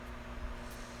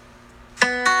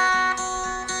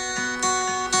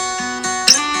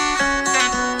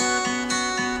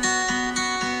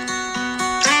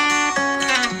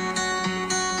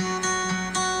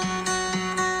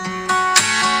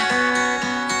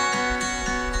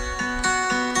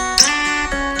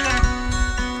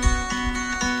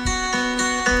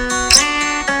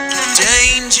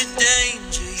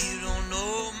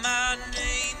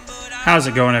How's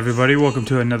it going, everybody? Welcome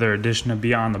to another edition of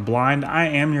Beyond the Blind. I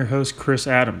am your host, Chris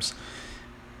Adams.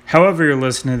 However you're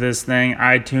listening to this thing,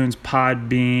 iTunes,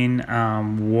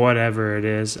 Podbean, whatever it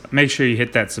is, make sure you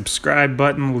hit that subscribe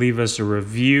button, leave us a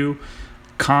review,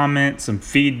 comment, some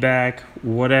feedback,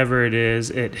 whatever it is.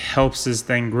 It helps this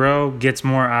thing grow, gets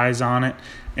more eyes on it,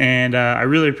 and I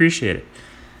really appreciate it.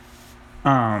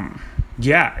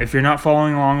 If you're not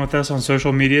following along with us on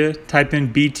social media, type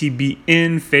in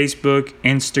BTBN, Facebook,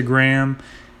 Instagram,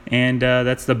 and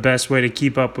that's the best way to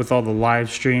keep up with all the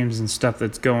live streams and stuff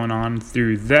that's going on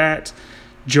through that.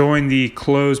 Join the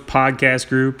closed podcast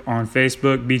group on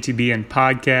Facebook, BTBN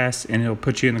Podcast, and it'll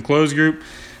put you in the closed group.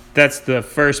 That's the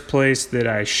first place that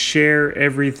I share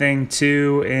everything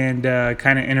to and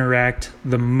kind of interact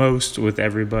the most with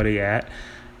everybody at.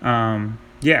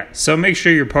 So make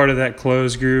sure you're part of that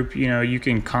closed group. You know, you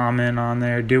can comment on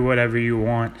there, do whatever you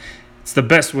want. It's the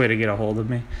best way to get a hold of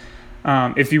me.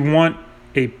 If you want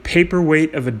a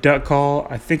paperweight of a duck call,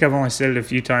 I think I've only said it a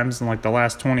few times in like the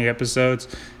last 20 episodes,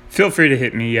 feel free to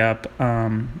hit me up.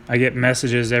 I get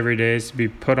messages every day to be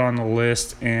put on the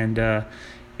list, and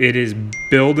it is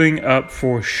building up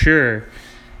for sure.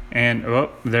 And,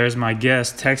 there's my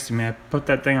guest texting me. I put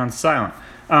that thing on silent.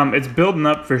 It's building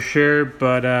up for sure,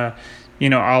 but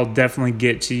I'll definitely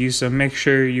get to you. So make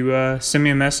sure you send me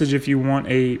a message if you want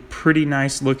a pretty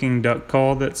nice looking duck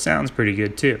call that sounds pretty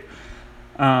good too.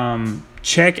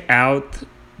 Check out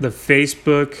the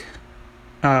Facebook.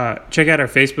 Check out our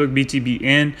Facebook,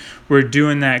 BTBN. We're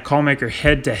doing that Callmaker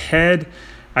head to head.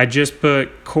 I just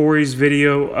put Corey's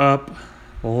video up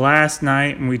last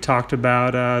night, and we talked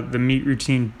about the meet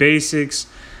routine basics.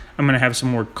 I'm going to have some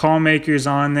more Callmakers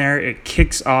on there. It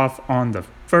kicks off on the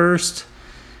 1st.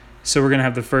 So we're going to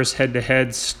have the first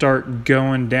head-to-head start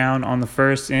going down on the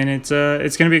 1st, and it's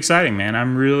going to be exciting, man.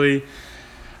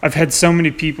 I've had so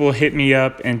many people hit me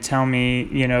up and tell me,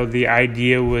 the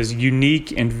idea was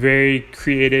unique and very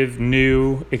creative,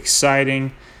 new,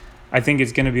 exciting. I think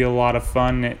it's going to be a lot of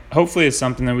fun. Hopefully it's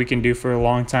something that we can do for a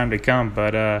long time to come,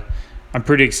 but I'm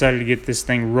pretty excited to get this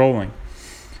thing rolling.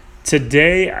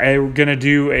 Today, I'm going to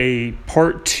do a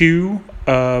part 2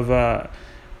 of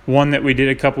one that we did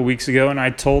a couple weeks ago, and I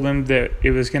told him that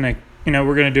it was going to,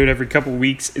 we're going to do it every couple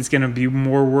weeks. It's going to be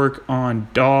more work on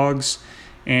dogs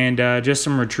and just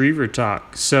some retriever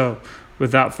talk. So,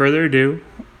 without further ado,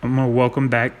 I'm going to welcome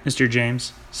back Mr.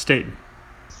 James Staten.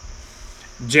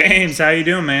 James, how you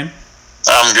doing, man?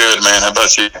 I'm good, man. How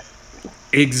about you?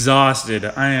 Exhausted.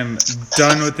 I am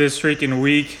done with this freaking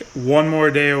week. One more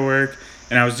day of work,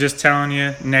 and I was just telling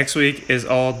you, next week is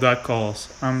all duck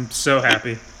calls. I'm so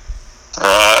happy.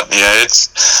 Right, yeah,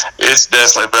 it's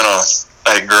definitely been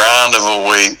a grind of a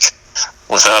week,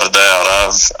 without a doubt.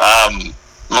 I don't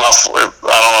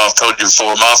know, I've told you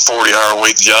before, my 40-hour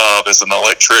week job is an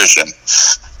electrician,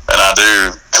 and I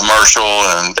do commercial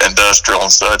and industrial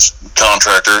and such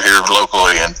contractor here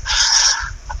locally, and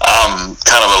I'm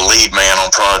kind of a lead man on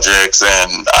projects,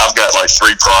 and I've got like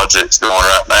 3 projects going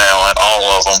right now, and all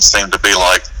of them seem to be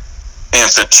like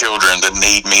infant children that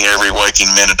need me every waking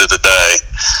minute of the day.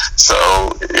 So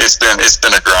it's been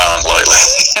a grind lately.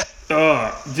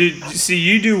 Dude, see,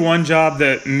 you do one job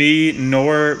that me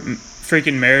nor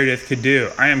freaking Meredith could do.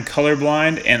 I am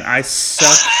colorblind, and I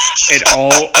suck at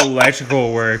all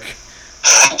electrical work.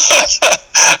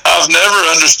 I've never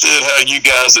understood how you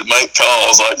guys that make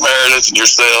calls like Meredith and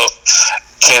yourself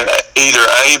can either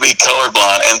A, be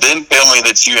colorblind, and then tell me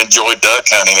that you enjoy duck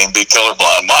hunting and be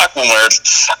colorblind. Michael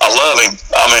Meredith, I love him.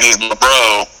 I mean, he's my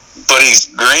bro, but he's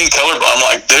green colorblind. I'm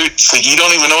like, dude, so you don't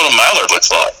even know what a mallard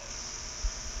looks like.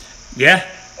 Yeah.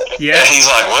 And he's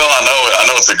like, well, I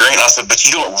know it's a green. I said, but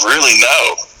you don't really know.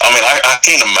 I mean, I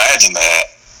can't imagine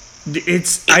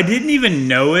that. I didn't even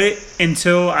know it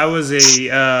until I was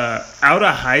out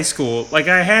of high school. Like,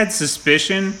 I had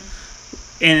suspicion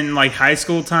in like high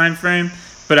school time frame,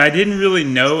 but I didn't really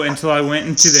know until I went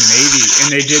into the Navy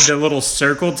and they did the little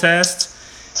circle test,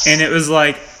 and it was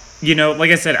like,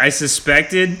 like I said, I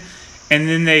suspected, and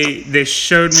then they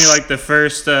showed me like the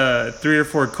first 3 or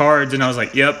 4 cards, and I was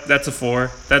like, yep, that's a 4,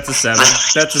 that's a 7,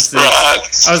 that's a 6.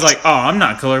 I was like, oh, I'm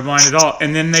not colorblind at all.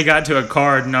 And then they got to a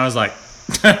card, and I was like,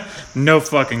 no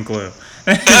fucking clue.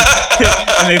 And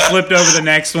they flipped over the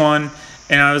next one,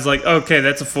 and I was like, okay,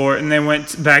 that's a 4. And they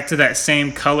went back to that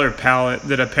same color palette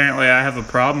that apparently I have a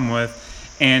problem with.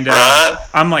 And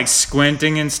I'm like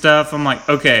squinting and stuff. I'm like,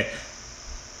 okay,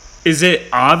 is it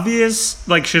obvious?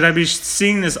 Like, should I be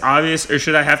seeing this obvious, or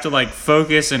should I have to like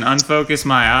focus and unfocus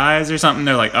my eyes or something?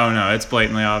 They're like, oh no, it's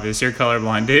blatantly obvious. You're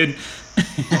colorblind, dude.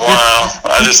 Wow.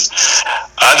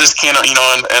 I just can't, in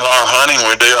our hunting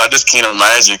we do, I just can't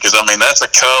imagine, because I mean, that's a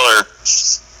color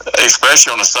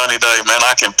especially on a sunny day, man,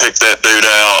 I can pick that dude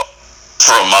out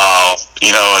for a mile.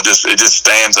 It just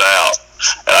stands out,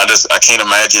 and I can't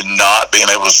imagine not being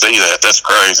able to see that. That's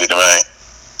crazy to me.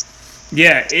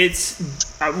 Yeah, it's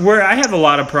where I have a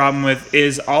lot of problem with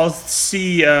is I'll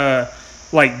see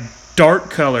like dark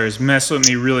colors mess with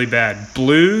me really bad.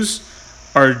 Blues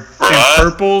and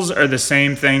purples are the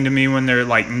same thing to me when they're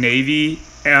like navy.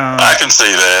 I can see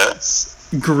that.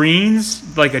 Greens,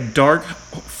 like a dark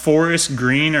forest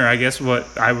green, or I guess what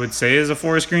I would say is a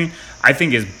forest green, I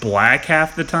think is black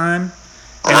half the time.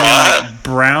 And then like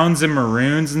browns and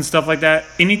maroons and stuff like that.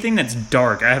 Anything that's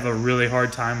dark, I have a really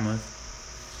hard time with.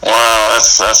 Wow,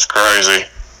 that's crazy.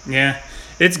 Yeah,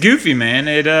 it's goofy, man.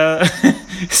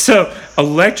 So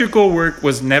electrical work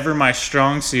was never my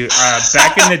strong suit.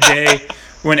 Back in the day,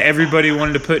 when everybody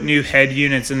wanted to put new head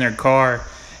units in their car,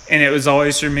 and it was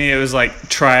always for me, it was like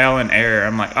trial and error.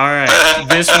 I'm like, all right,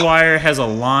 this wire has a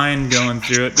line going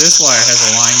through it. This wire has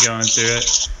a line going through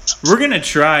it. We're gonna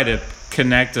try to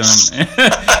connect them,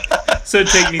 so it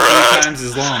take me 3 times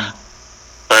as long.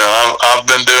 Well, I've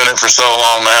been doing it for so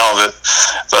long now that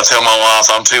I tell my wife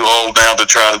I'm too old now to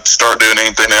try to start doing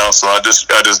anything else. So I just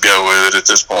go with it at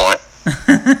this point.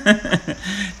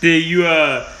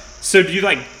 So do you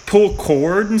like pull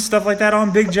cord and stuff like that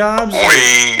on big jobs?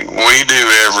 We do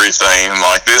everything.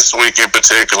 Like this week in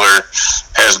particular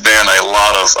has been a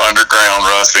lot of underground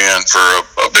rough-in for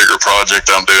a bigger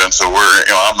project I'm doing. So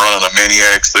I'm running a Mini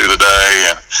X through the day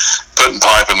and putting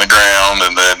pipe in the ground,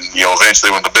 and then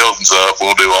eventually when the building's up,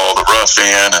 we'll do all the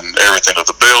rough-in and everything of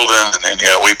the building, and then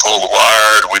we pull the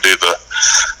wire and we do the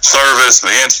service and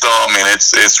the install. I mean,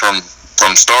 it's from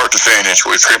start to finish.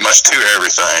 We pretty much do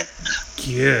everything.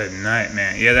 Good night,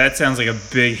 man. Yeah, that sounds like a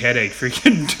big headache for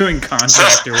doing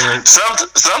contractor work.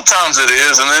 Sometimes it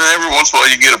is, and then every once in a while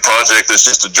you get a project that's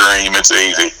just a dream. It's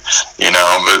easy,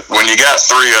 But when you got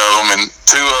 3 of them, and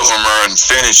 2 of them are in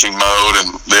finishing mode,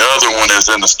 and the other one is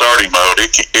in the starting mode,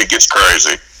 it gets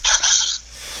crazy.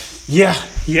 Yeah.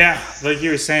 Like you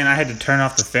were saying, I had to turn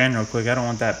off the fan real quick. I don't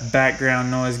want that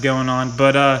background noise going on,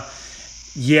 but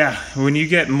yeah, when you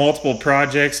get multiple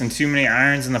projects and too many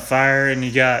irons in the fire, and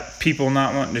you got people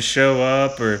not wanting to show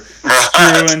up or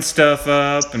screwing stuff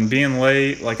up and being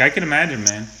late, like I can imagine,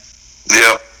 man.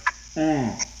 Yep.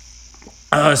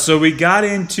 So we got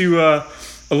into a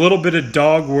little bit of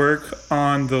dog work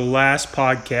on the last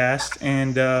podcast,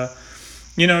 and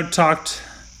talked,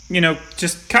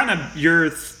 just kind of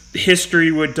your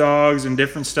history with dogs and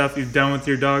different stuff you've done with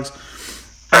your dogs.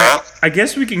 I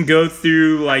guess we can go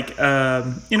through like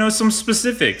some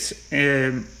specifics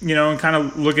and and kind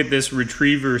of look at this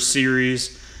retriever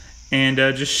series and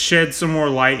just shed some more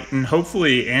light and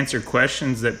hopefully answer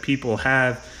questions that people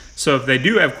have. So if they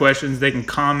do have questions, they can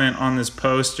comment on this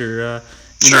post or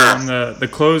in the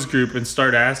closed group and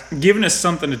start giving us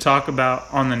something to talk about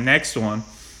on the next one.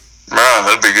 Right,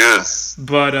 that'd be good.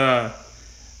 But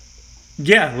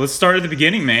yeah, let's start at the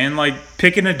beginning, man. Like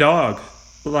picking a dog.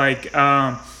 Like,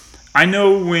 I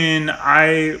know when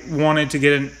I wanted to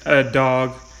get a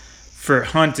dog for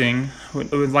hunting,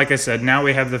 like I said, now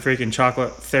we have the freaking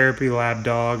chocolate therapy lab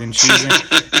dog, and she's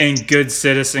in good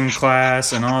citizen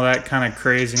class and all that kind of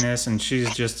craziness, and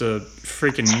she's just a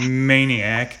freaking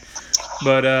maniac.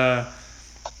 But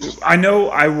I know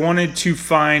I wanted to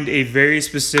find a very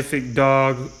specific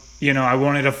dog. I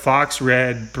wanted a fox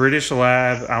red British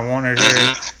lab. I wanted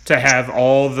her to have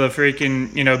all the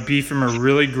freaking, be from a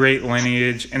really great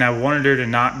lineage. And I wanted her to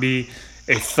not be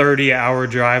a 30-hour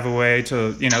drive away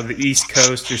to, the East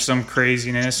Coast or some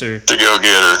craziness. Or to go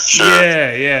get her, sure.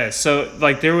 Yeah. So,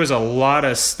 like, there was a lot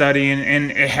of studying, and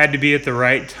it had to be at the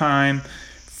right time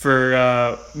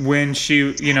for when she,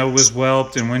 was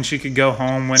whelped and when she could go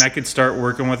home, when I could start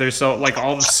working with her. So, like,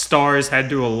 all the stars had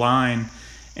to align.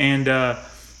 And,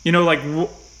 like,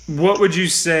 what would you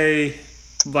say,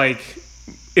 like,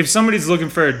 if somebody's looking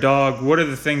for a dog, what are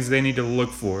the things they need to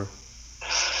look for?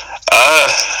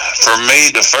 For me,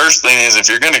 the first thing is if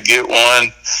you're going to get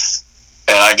one,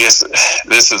 and I guess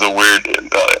this is a weird,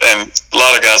 and a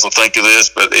lot of guys will think of this,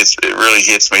 but it really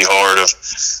hits me hard of,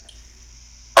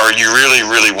 are you really,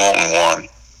 really wanting one?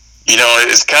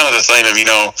 It's kind of the thing of,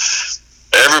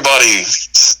 everybody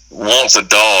wants a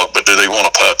dog, but do they want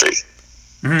a puppy?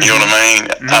 Mm-hmm. You know what I mean?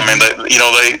 Mm-hmm. I mean,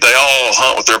 they all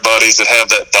hunt with their buddies that have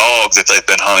that dog that they've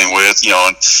been hunting with,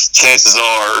 and chances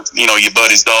are, your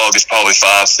buddy's dog is probably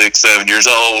 5, 6, 7 years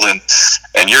old, and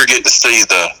you're getting to see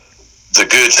the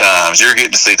good times. You're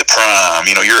getting to see the prime.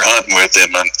 You're hunting with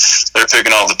them, and they're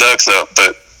picking all the ducks up.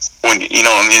 But when,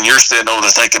 and you're sitting over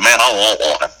there thinking, man, I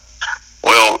want one.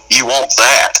 Well, you want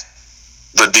that,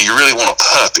 but do you really want a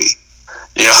puppy?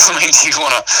 You know, I mean, do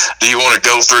you want to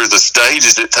go through the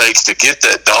stages it takes to get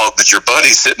that dog that your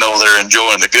buddy's sitting over there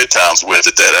enjoying the good times with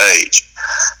at that age?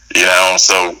 You know,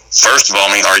 so first of all,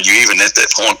 I mean, are you even at that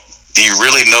point? Do you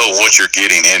really know what you're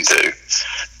getting into?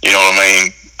 You know what I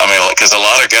mean? Because a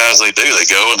lot of guys, they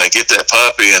go and they get that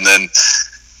puppy and then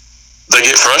they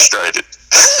get frustrated,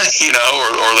 you know,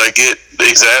 or they get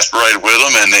exasperated with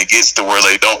them, and it gets to where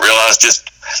they don't realize just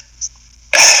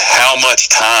how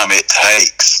much time it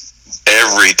takes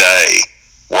every day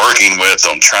working with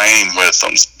them, training with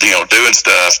them, you know, doing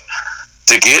stuff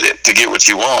to get what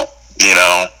you want, you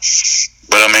know.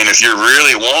 But I mean, if you're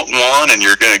really wanting one and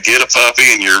you're going to get a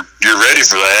puppy and you're ready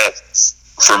for that,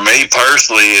 for me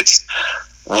personally, it's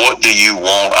what do you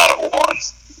want out of one?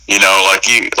 You know, like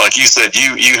you said,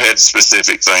 you had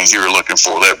specific things you were looking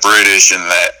for, that British and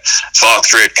that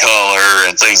fox red color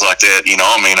and things like that. You know,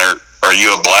 I mean, are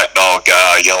you a black dog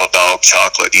guy, a yellow dog,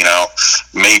 chocolate? You know,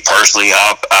 me personally,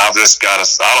 I've just got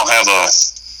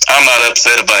I'm not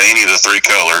upset about any of the three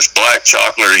colors, black,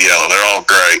 chocolate, or yellow. They're all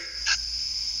great.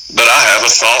 But I have a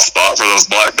soft spot for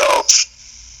those black dogs.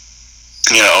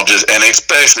 You know, and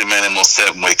especially, man, in those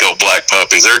 7-week-old black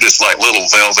puppies, they're just like little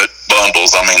velvet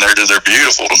bundles. I mean, they're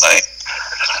beautiful to me.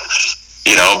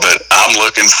 You know, but I'm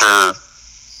looking for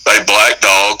a black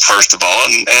dog first of all,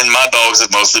 and my dogs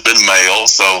have mostly been male,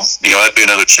 so you know that'd be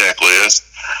another checklist.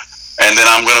 And then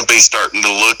I'm going to be starting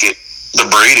to look at the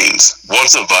breedings,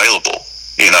 what's available.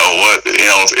 You know,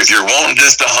 if you're wanting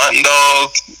just a hunting dog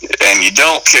and you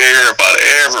don't care about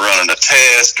ever running a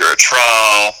test or a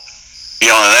trial, you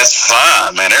know, and that's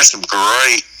fine, man. There's some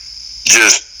great,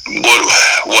 just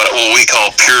what we call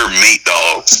pure meat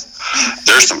dogs.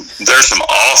 There's some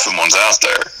awesome ones out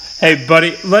there. Hey,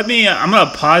 buddy, I'm going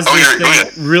to pause this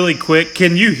thing really quick.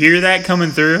 Can you hear that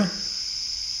coming through?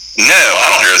 No, I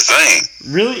don't hear a thing.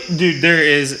 Really? Dude,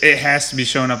 it has to be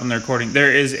showing up on the recording.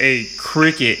 There is a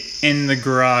cricket in the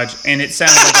garage, and it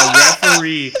sounds like a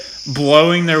referee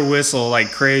blowing their whistle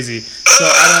like crazy. So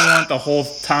I don't want the whole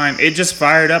time. It just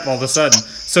fired up all of a sudden.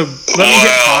 So let me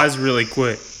hit pause really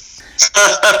quick.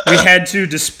 We had to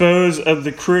dispose of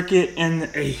the cricket in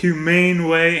a humane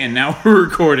way, and now we're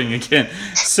recording again.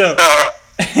 So,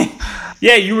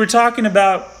 yeah, you were talking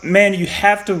about, man, you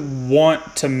have to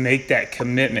want to make that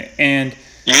commitment. And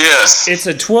yes, it's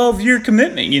a 12-year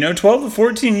commitment, you know, 12 to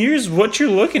 14 years, what you're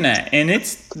looking at. And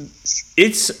it's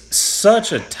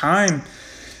such a time,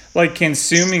 like,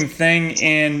 consuming thing.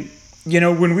 And, you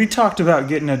know, when we talked about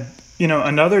getting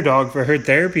another dog for her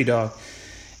therapy dog,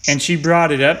 and she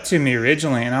brought it up to me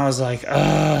originally, and I was like,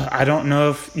 I don't know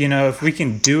if we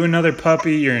can do another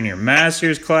puppy. You're in your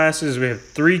master's classes. We have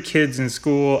 3 kids in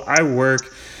school. I work.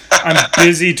 I'm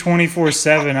busy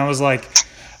 24/7. I was like,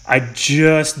 I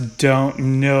just don't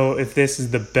know if this is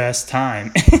the best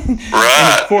time. Right,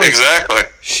 and of course, exactly.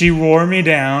 She wore me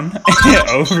down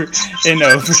over and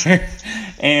over.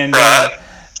 And, right.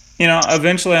 You know,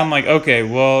 eventually I'm like, okay,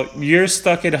 well, you're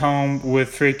stuck at home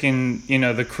with freaking, you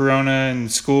know, the corona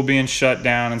and school being shut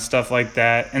down and stuff like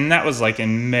that. And that was like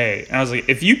in May. And I was like,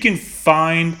 if you can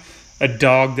find a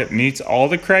dog that meets all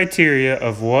the criteria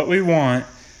of what we want,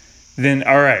 then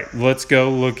all right, let's go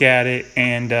look at it,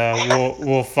 and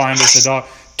we'll find us a dog.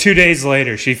 2 days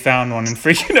later, she found one in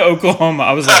freaking Oklahoma.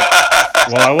 I was like,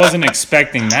 well, I wasn't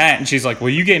expecting that. And she's like,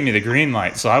 well, you gave me the green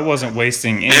light, so I wasn't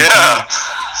wasting any time.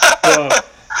 Well,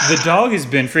 the dog has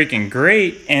been freaking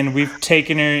great, and we've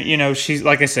taken her, you know, she's,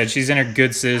 like I said, she's in her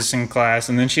good citizen class,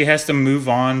 and then she has to move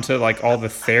on to, like, all the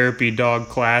therapy dog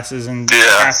classes and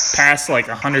pass like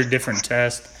 100 different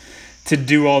tests to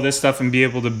do all this stuff and be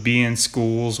able to be in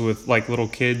schools with, like, little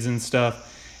kids and stuff.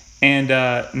 And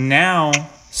now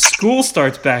school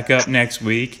starts back up next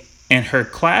week, and her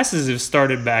classes have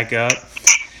started back up.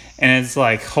 And it's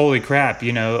like, holy crap,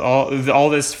 you know,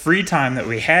 all this free time that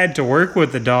we had to work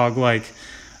with the dog, like,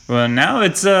 well, now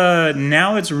it's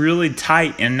really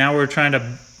tight, and now we're trying to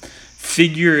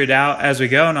figure it out as we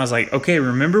go. And I was like, okay,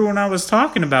 remember when I was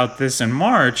talking about this in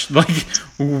March? Like,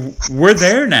 we're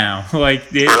there now.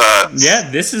 Like, we're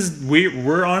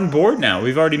on board now.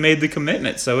 We've already made the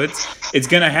commitment, so it's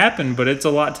gonna happen, but it's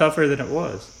a lot tougher than it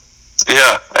was.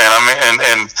 Yeah, and I mean,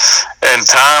 and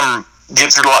time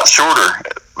gets a lot shorter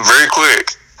very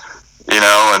quick. You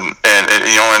know, and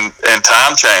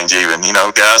time change even. You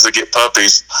know, guys that get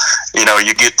puppies, you know,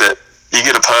 you get a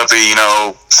puppy. You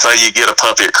know, say you get a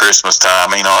puppy at Christmas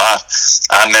time. You know, I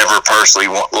never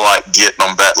personally like getting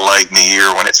them that late in the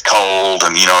year when it's cold,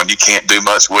 and you know, and you can't do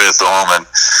much with them, and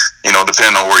you know,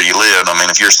 depending on where you live. I mean,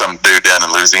 if you're some dude down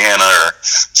in Louisiana or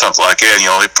something like that, you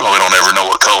know, they probably don't ever know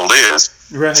what cold is.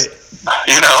 Right.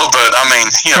 You know, but I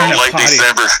mean, you know, late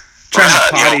December. Trying to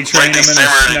right, potty train late them in the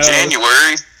December to snow.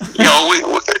 January, we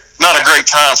not a great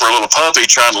time for a little puppy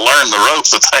trying to learn the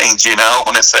ropes of things,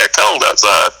 when it's that cold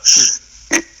outside.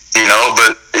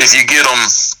 But if you get them,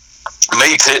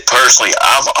 me personally,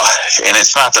 and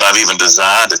it's not that I've even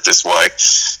designed it this way,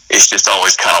 it's just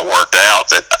always kind of worked out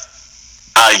that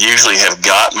I usually have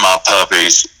gotten my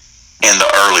puppies in the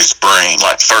early spring,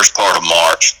 like first part of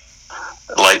March,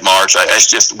 late March. I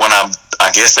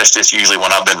guess that's just usually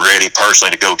when I've been ready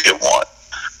personally to go get one.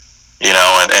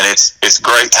 And it's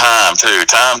great time too.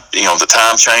 The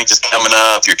time change is coming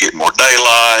up. You're getting more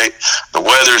daylight. The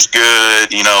weather's good.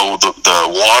 The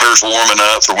water's warming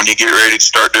up for when you get ready to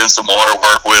start doing some water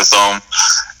work with them.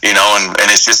 And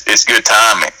it's good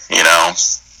timing. You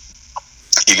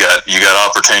got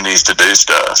opportunities to do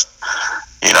stuff.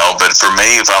 But for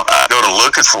me, if I go to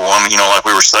looking for one, like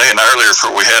we were saying earlier,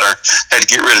 we had to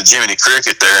get rid of Jiminy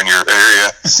Cricket there in your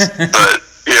area. But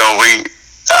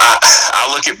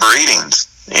I look at breedings.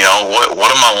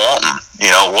 What am I wanting?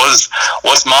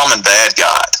 What's mom and dad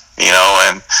got?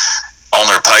 And on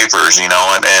their papers,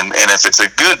 and if it's a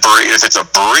good breed, if it's a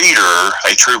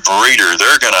true breeder,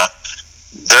 they're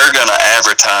gonna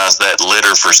advertise that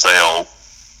litter for sale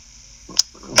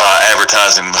by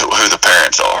advertising who the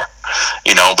parents are.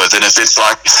 But then if it's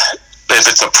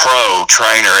a pro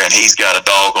trainer and he's got a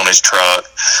dog on his truck,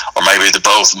 or maybe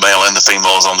both male and the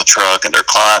female is on the truck and they're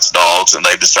clients' dogs and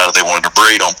they've decided they wanted to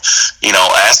breed them,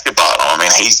 ask about them. I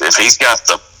mean, if he's got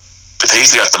the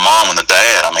mom and the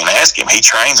dad, ask him. He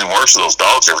trains and works with those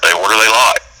dogs every day. What are they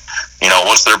like?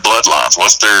 What's their bloodlines?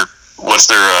 What's their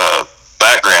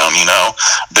background?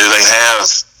 Do they have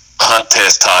hunt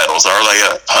test titles? Are they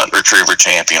a hunt retriever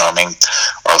champion? Are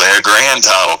they a grand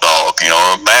title dog?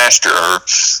 Or a master? Or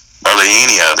are they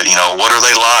any of it? What are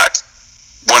they like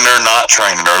when they're not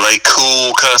training? Are they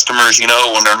cool customers,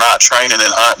 when they're not training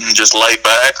and hunting, just laid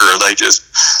back? Or are they just,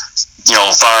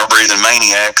 fire-breathing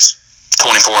maniacs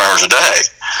 24 hours a day?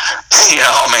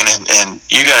 And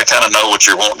you got to kind of know what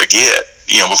you're wanting to get,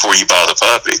 before you buy the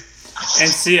puppy. And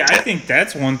see, I think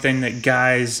that's one thing that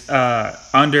guys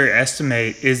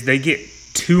underestimate is they get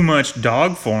too much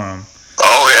dog for them.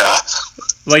 Oh, yeah.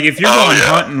 Like, if you're going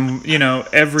hunting,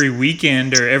 every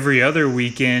weekend or every other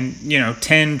weekend,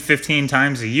 10, 15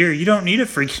 times a year, you don't need a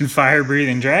freaking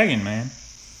fire-breathing dragon, man.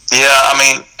 Yeah,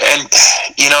 and,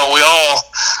 we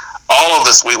all of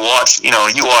us, we watch,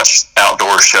 you watch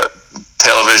outdoor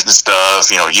television stuff,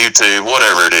 YouTube,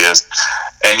 whatever it is,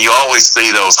 and you always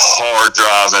see those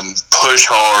hard-driving,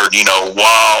 push-hard,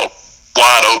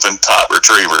 wide open top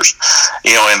retrievers,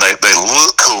 and they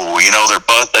look cool,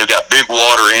 they've got big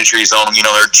water entries on them,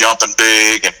 they're jumping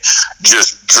big and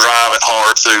just driving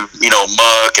hard through,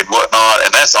 muck and whatnot,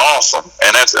 and that's awesome,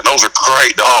 and those are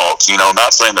great dogs,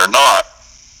 not saying they're not,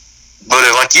 but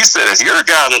like you said, if you're a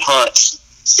guy that hunts,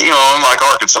 in like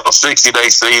Arkansas, 60-day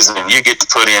season, and you get to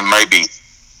put in maybe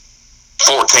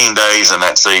 14 days in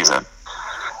that season,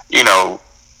 you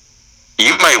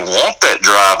may want that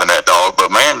drive in that dog, but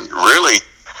man, really,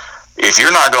 if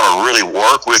you're not going to really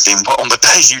work with him on the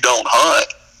days you don't hunt,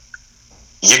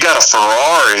 you got a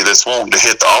Ferrari that's wanting to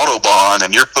hit the Autobahn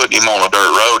and you're putting him on a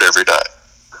dirt road every day.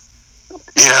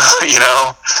 They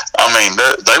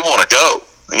want to go.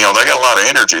 They got a lot of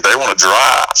energy. They want to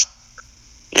drive.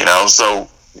 So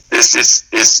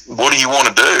it's what do you want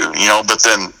to do? But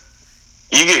then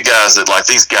you get guys that like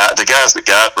the guys that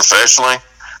guide professionally,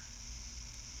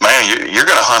 man, you're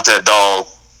going to hunt that dog.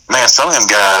 Man, some of them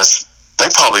guys, they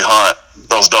probably hunt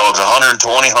those dogs 120,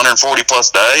 140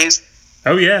 plus days.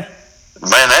 Oh, yeah.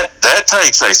 Man, that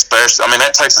takes a special,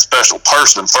 that takes a special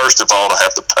person, first of all, to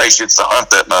have the patience to hunt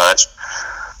that much.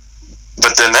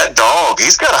 But then that dog,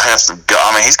 he's got to have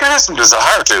some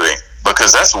desire to him,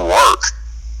 because that's work.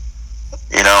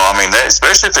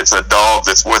 Especially if it's a dog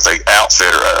that's with a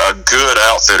outfitter, a good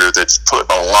outfitter that's putting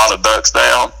a lot of ducks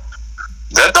down.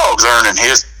 That dog's earning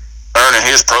his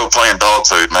pro playing dog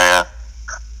food, man.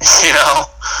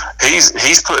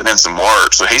 He's putting in some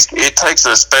work. So it takes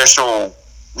a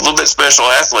little bit special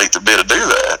athlete to be able to do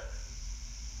that.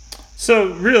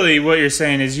 So really what you're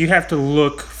saying is you have to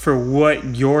look for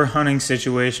what your hunting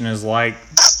situation is like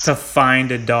to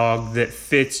find a dog that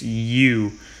fits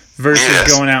you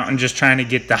versus going out and just trying to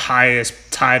get the highest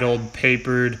titled,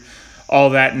 papered, all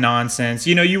that nonsense.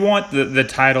 You want the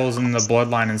titles and the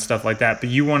bloodline and stuff like that, but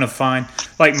you want to find,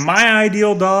 like, my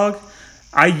ideal dog.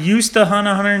 I used to hunt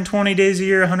 120 days a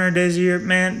year, 100 days a year.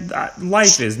 Man,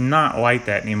 life is not like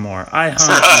that anymore. I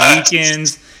hunt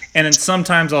weekends, and then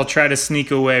sometimes I'll try to sneak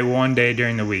away one day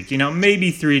during the week. Maybe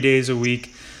 3 days a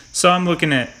week. So I'm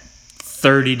looking at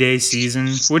 30-day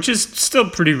season, which is still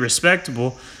pretty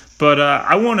respectable. But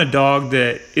I want a dog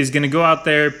that is going to go out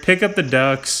there, pick up the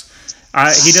ducks.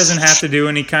 He doesn't have to do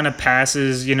any kind of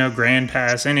passes, grand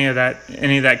pass, any of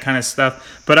that kind of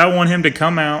stuff. But I want him to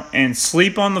come out and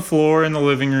sleep on the floor in the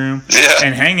living room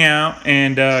and hang out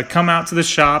and come out to the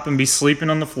shop and be sleeping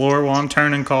on the floor while I'm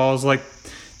turning calls. Like,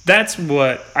 that's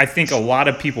what I think a lot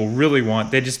of people really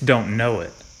want. They just don't know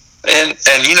it. And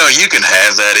you can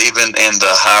have that even in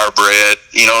the higher bred.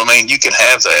 You know what I mean? You can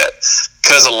have that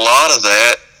because a lot of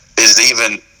that is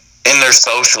even in their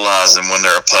socializing when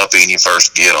they're a puppy and you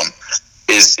first get them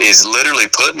is literally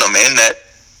putting them in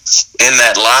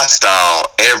that lifestyle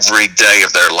every day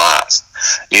of their life.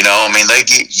 They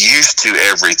get used to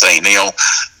everything.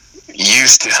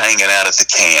 Used to hanging out at the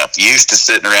camp, used to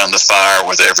sitting around the fire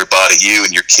with everybody, you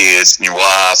and your kids and your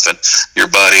wife and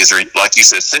your buddies, or like you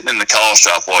said, sitting in the call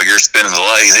shop while you're spinning the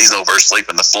lathe. He's over asleep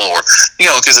on the floor,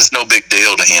 because it's no big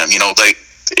deal to him.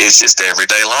 It's just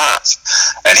everyday life,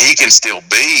 and he can still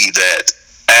be that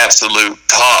absolute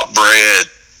top bred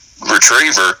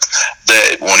retriever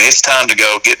that when it's time to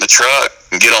go get in the truck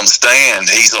and get on the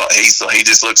stand, he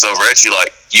just looks over at you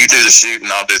like, you do the shooting,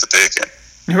 I'll do the picking.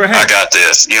 Right. I got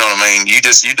this. You know what I mean? You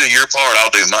do your part, I'll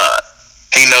do mine.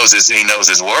 He knows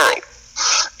his world.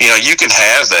 You can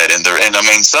have that in there. And I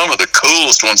mean, some of the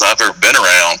coolest ones I've ever been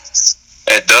around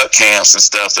at duck camps and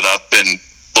stuff that I've been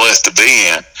blessed to be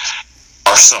in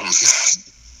are some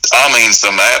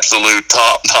absolute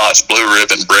top-notch blue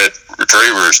ribbon bred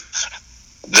retrievers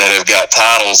that have got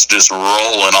titles just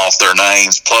rolling off their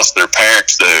names, plus their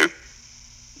parents do.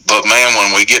 But man,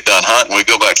 when we get done hunting, we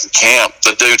go back to camp,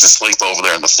 the dude's asleep over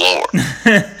there on the floor.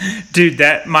 Dude,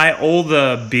 my old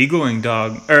beagling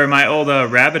dog, or my old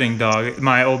rabbiting dog,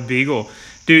 my old beagle,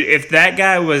 dude, if that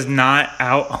guy was not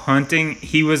out hunting,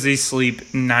 he was asleep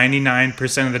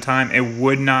 99% of the time. It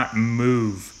would not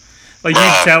move. Like,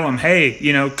 you tell him, hey,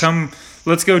 come,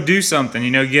 let's go do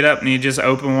something. Get up and you just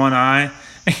open one eye.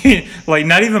 Like,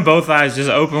 not even both eyes, just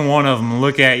open one of them,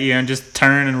 look at you, and just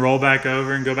turn and roll back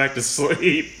over and go back to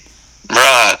sleep.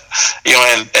 Right.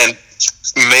 And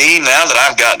me, now that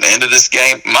I've gotten into this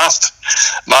game,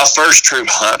 my first true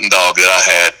hunting dog that I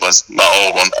had was my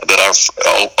old one,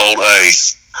 old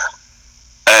Ace.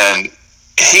 And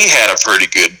he had a pretty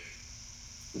good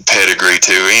pedigree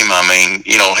to him. I mean,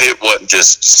 it wasn't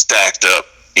just stacked up,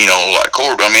 like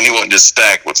Corbin. I mean, he wasn't just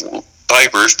stacked with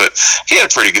papers, but he had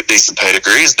a pretty good, decent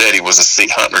pedigree. His daddy was a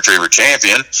hunting retriever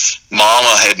champion.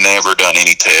 Mama had never done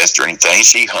any tests or anything.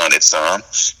 She hunted some.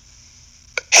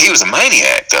 He was a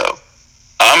maniac, though.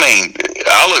 I mean,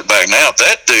 I look back now,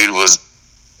 that dude was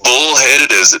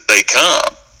bullheaded as they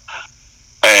come,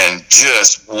 and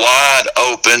just wide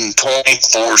open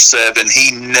 24/7.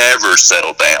 He never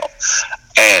settled down,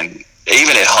 and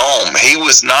even at home, he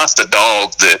was not the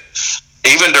dog that.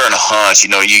 Even during a hunt,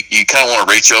 you kind of want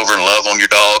to reach over and love on your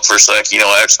dog for a second,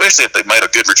 especially if they made a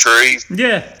good retrieve.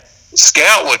 Yeah.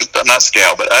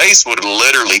 Ace would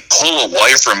literally pull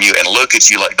away from you and look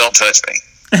at you like, don't touch me.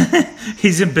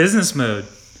 He's in business mode.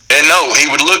 And no, he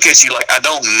would look at you like, I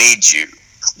don't need you.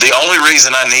 The only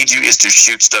reason I need you is to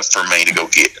shoot stuff for me to go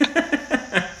get.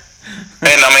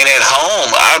 And I mean, at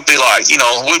home, I'd be like,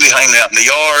 we'd be hanging out in the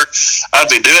yard. I'd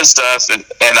be doing stuff, and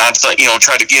I'd think,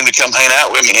 try to get him to come hang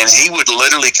out with me. And he would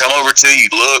literally come over to you,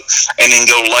 look, and then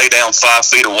go lay down 5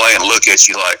 feet away and look at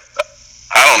you like,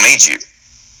 I don't need you.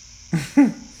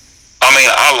 I mean,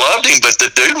 I loved him, but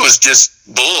the dude was just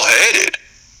bullheaded,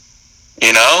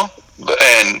 and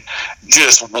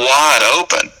just wide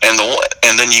open.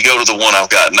 And then you go to the one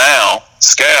I've got now,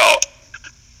 Scout.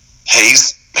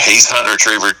 He's hunter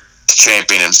retriever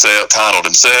champion himself, titled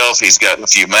himself. He's gotten a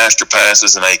few master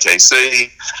passes in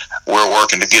AKC. We're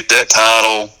working to get that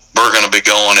title. We're going to be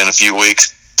going in a few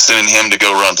weeks, sending him to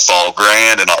go run the Fall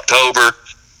Grand in October.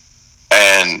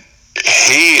 And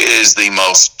he is the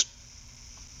most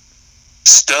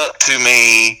stuck to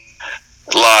me,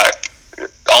 like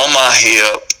on my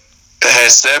hip,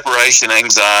 has separation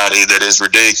anxiety that is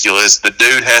ridiculous. The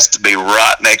dude has to be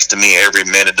right next to me every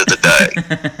minute of the day.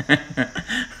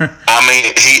 I mean,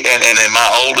 and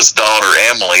my oldest daughter,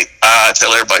 Emily, I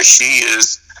tell everybody she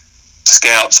is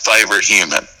Scout's favorite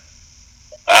human.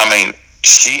 I mean,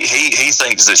 he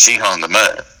thinks that she hung the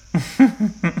moon.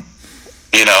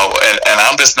 And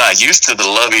I'm just not used to the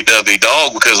lovey-dovey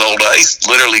dog because old Ace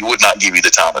literally would not give you the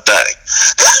time of day.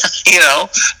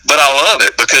 But I love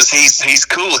it because he's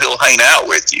cool. He'll hang out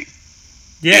with you.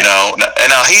 Yeah. And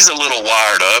now he's a little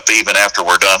wired up even after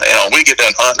we're done. We get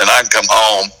done hunting and I can come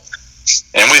home,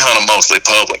 and we hunt him mostly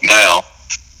public now.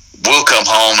 We'll come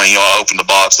home and open the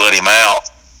box, let him out,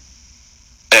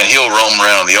 and he'll roam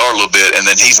around the yard a little bit, and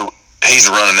then he's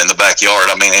running in the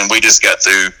backyard. I mean, and we just got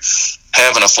through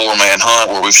having a 4-man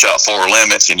hunt where we've shot 4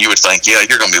 limits, and you would think, yeah,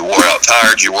 you're going to be wore out,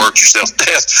 tired, you worked yourself to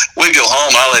death. We go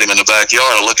home, I let him in the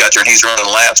backyard, I look out there, and he's running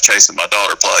laps chasing my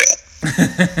daughter playing.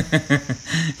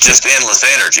 Just endless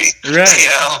energy, right?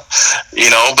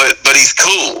 But he's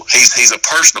cool. He's a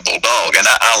personable dog, and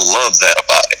I love that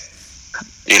about him.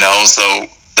 So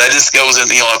that just goes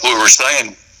in. Like we were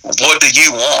saying, what do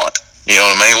you want? You know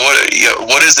what I mean?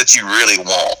 What is it you really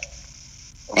want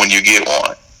when you get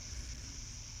one?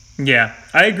 Yeah,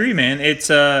 I agree, man. It's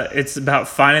about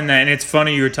finding that, and it's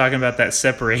funny you were talking about that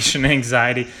separation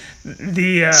anxiety.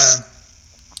 The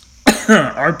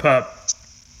our pup,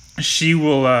 she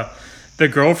will the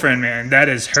girlfriend, man, that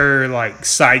is her like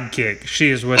sidekick. She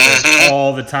is with her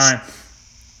all the time,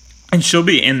 and she'll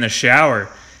be in the shower,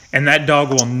 and that dog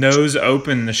will nose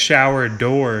open the shower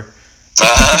door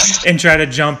and try to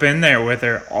jump in there with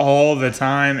her all the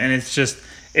time, and it's just.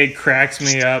 It cracks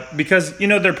me up because,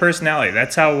 their personality.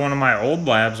 That's how one of my old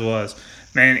labs was.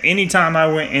 Man, anytime I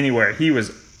went anywhere, he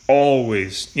was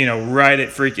always, right at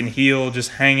freaking heel,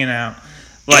 just hanging out.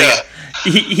 Like,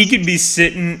 he could be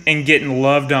sitting and getting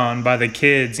loved on by the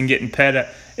kids and getting pet.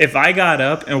 If I got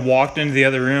up and walked into the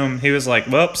other room, he was like,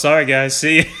 well, sorry, guys,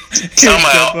 see you. Come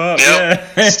out. Up.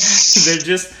 Yep.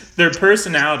 Yeah. Their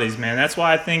personalities, man. That's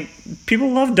why I think people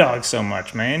love dogs so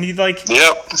much, man. Dogs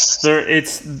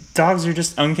are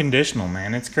just unconditional,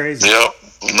 man. It's crazy. Yep,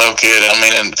 no kidding. I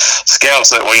mean, and Scout's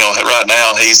that way. Right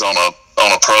now he's on a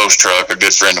pros truck. A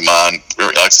good friend of mine.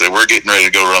 Like I said, we're getting ready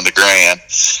to go run the Grand,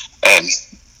 and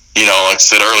like I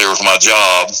said earlier with my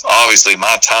job, obviously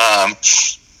my time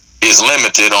is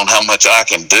limited on how much I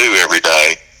can do every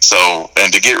day. So,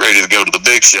 and to get ready to go to the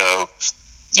big show,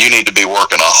 you need to be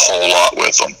working a whole lot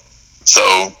with them.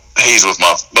 So he's with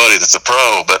my buddy that's a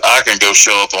pro, but I can go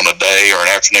show up on a day or an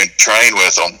afternoon to train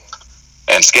with them.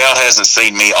 And Scout hasn't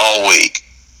seen me all week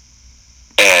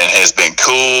and has been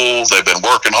cool. They've been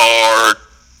working hard.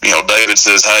 David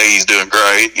says, hey, he's doing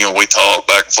great. We talk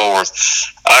back and forth.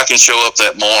 I can show up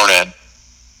that morning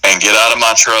and get out of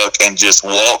my truck and just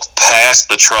walk past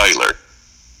the trailer.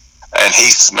 And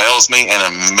he smells me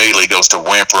and immediately goes to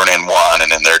whimpering and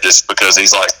whining in there just because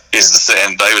he's like,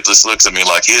 and David just looks at me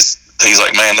like he's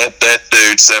like, man, that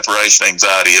dude's separation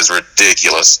anxiety is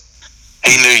ridiculous.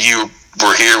 He knew you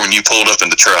were here when you pulled up in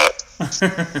the truck.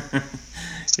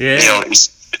 Yeah.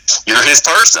 You're his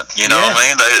person. What I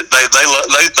mean?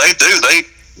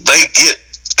 They get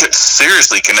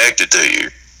seriously connected to you.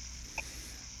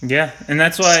 Yeah, and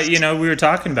that's why, we were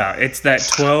talking about. It's that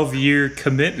 12-year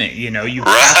commitment, You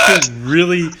have to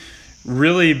really,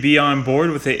 really be on board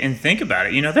with it and think about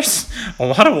it. There's a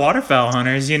lot of waterfowl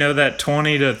hunters, that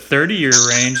 20 to 30-year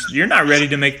range. You're not ready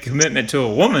to make a commitment to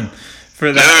a woman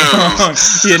for that long,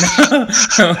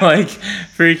 Like,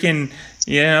 freaking,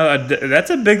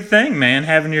 that's a big thing, man,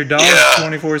 having your dog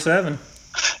 24/7.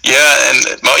 Yeah, and,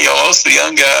 most of the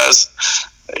young guys,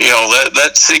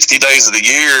 that 60 days of the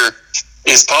year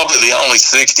is probably the only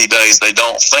 60 days they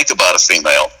don't think about a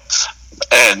female.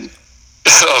 And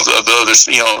there's,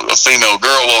 a female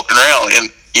girl walking around, and,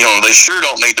 they sure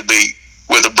don't need to be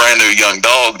with a brand new young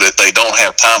dog that they don't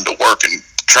have time to work and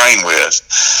train with,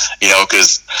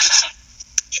 because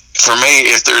for me,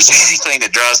 if there's anything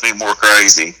that drives me more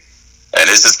crazy, and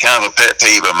this is kind of a pet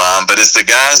peeve of mine, but it's the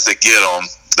guys that get them,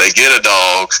 they get a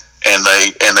dog, and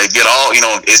they get all,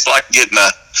 it's like getting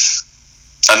a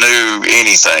new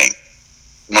anything.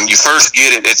 When you first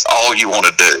get it, it's all you want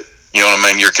to do. You know what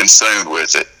I mean? You're consumed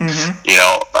with it. Mm-hmm.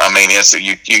 I mean, it's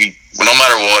you no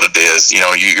matter what it is,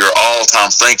 you're all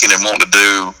time thinking and wanting to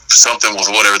do something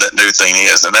with whatever that new thing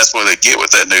is, and that's what they get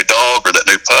with that new dog or that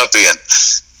new puppy, and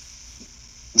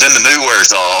then the new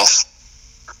wears off.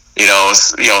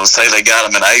 Say they got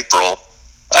them in April,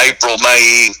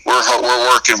 May,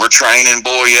 we're working, we're training.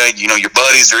 Boy, your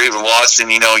buddies are even watching.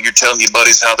 You're telling your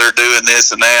buddies how they're doing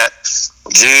this and that.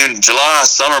 June, July,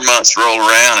 summer months roll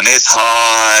around and it's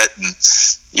hot, and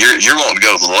you're wanting to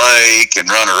go to the lake and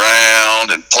run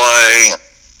around and play and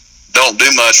don't do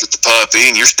much with the puppy,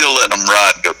 and you're still letting them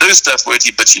ride and go do stuff with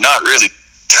you, but you're not really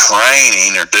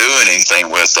training or doing anything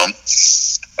with them.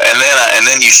 And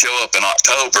then you show up in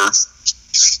October,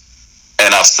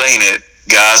 and I've seen it.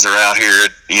 Guys are out here,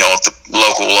 at the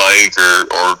local lake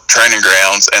or training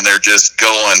grounds, and they're just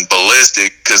going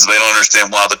ballistic because they don't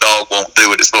understand why the dog won't do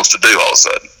what it's supposed to do all of a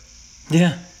sudden.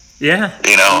 Yeah.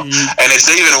 And it's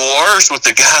even worse with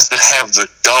the guys that have the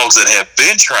dogs that have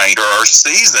been trained or are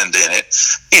seasoned in it.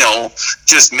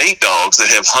 Just meat dogs that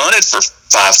have hunted for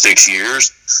 5-6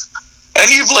 years, and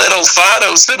you've let old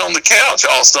Fido sit on the couch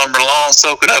all summer long,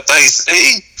 soaking up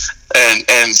AC.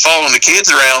 And following the kids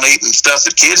around eating stuff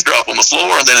that kids drop on the floor,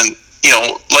 and then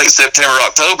late September,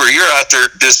 October, you're out there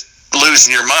just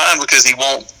losing your mind because he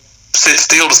won't sit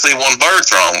still to see one bird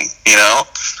thrown.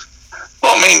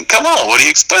 Well, I mean, come on, what do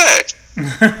you expect?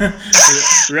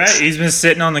 Right, he's been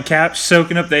sitting on the couch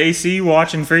soaking up the AC,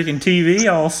 watching freaking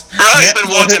TV all. Right, he's been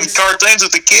watching cartoons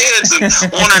with the kids and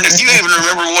wondering if you even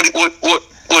remember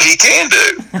what he can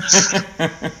do.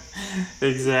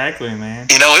 Exactly, man.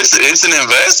 It's an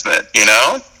investment.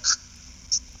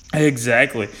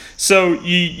 Exactly. So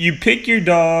you pick your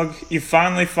dog, you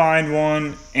finally find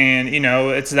one, and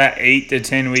it's that 8 to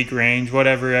 10 week range,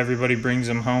 whatever everybody brings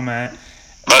them home at.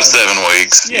 About 7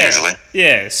 weeks, usually.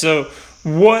 Yeah. So,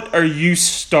 what are you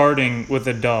starting with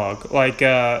a dog? Like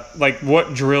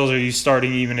what drills are you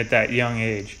starting even at that young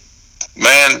age?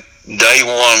 Man, day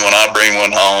one when I bring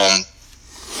one home,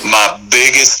 my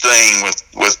biggest thing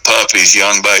with puppies,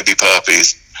 young baby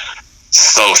puppies,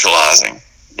 socializing.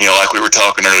 Like we were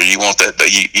talking earlier, you want that.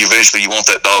 Eventually, you want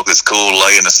that dog that's cool,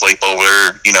 laying asleep over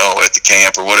there, at the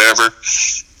camp or whatever.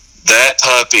 That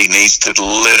puppy needs to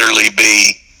literally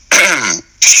be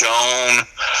shown,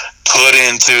 put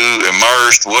into,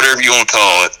 immersed, whatever you want to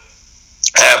call it,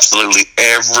 absolutely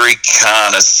every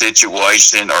kind of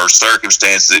situation or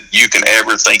circumstance that you can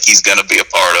ever think he's going to be a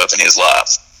part of in his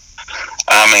life.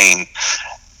 I mean,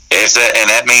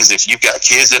 that means if you've got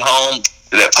kids at home,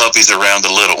 that puppy's around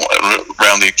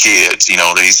around their kids.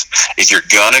 If you're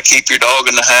gonna keep your dog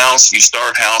in the house, you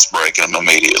start housebreaking them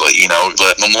immediately.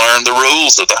 Letting them learn the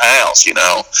rules of the house.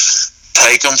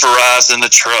 Take them for rides in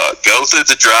the truck. Go through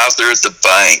the drive-thru at the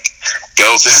bank.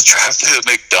 Go through the drive-thru at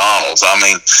McDonald's. I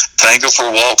mean, take them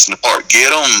for walks in the park.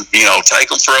 Get them,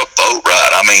 take them for a boat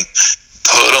ride. I mean,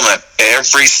 put them in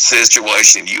every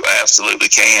situation you absolutely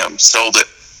can, so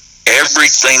that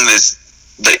everything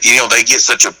they get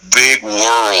such a big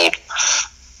world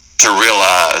to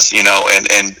realize,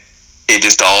 and it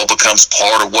just all becomes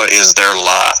part of what is their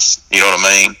life. You know what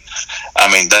I mean? I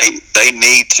mean, they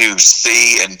need to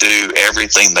see and do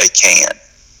everything they can.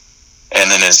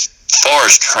 And then as far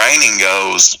as training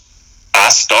goes, I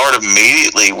start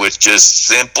immediately with just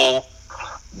simple,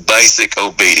 basic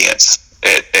obedience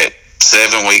at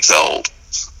 7 weeks old.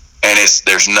 And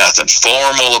there's nothing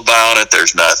formal about it.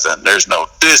 There's no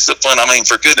discipline. I mean,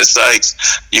 for goodness sakes,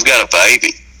 you've got a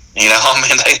baby. I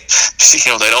mean,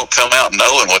 they don't come out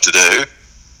knowing what to do.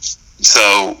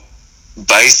 So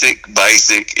basic,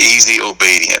 easy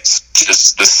obedience.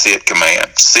 Just the sit command.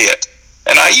 Sit.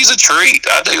 And I use a treat.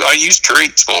 I use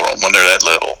treats for them when they're that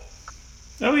little.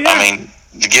 Oh, yeah. I mean,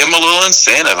 give them a little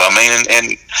incentive. I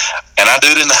mean, and I do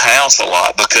it in the house a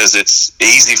lot because it's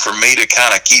easy for me to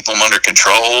kind of keep them under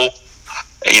control.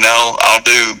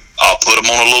 I'll put them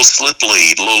on a little slip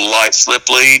lead, a little light slip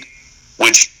lead,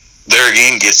 which there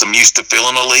again gets them used to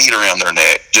feeling a lead around their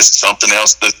neck. Just something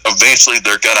else that eventually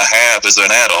they're going to have as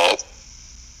an adult,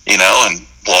 and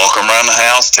walk them around the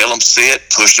house, tell them sit,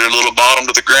 push their little bottom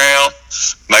to the ground,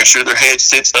 make sure their head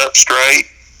sits up straight.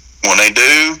 When they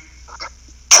do,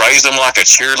 praise them like a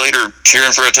cheerleader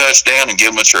cheering for a touchdown and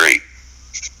give them a treat.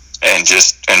 And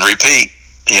repeat,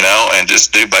 and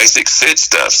just do basic sit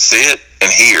stuff. Sit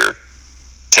and hear.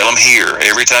 Tell them hear.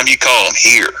 Every time you call them,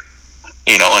 hear.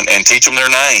 And teach them their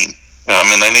name. I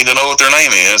mean, they need to know what their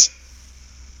name is.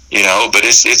 But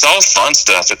it's all fun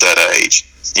stuff at that age,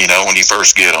 when you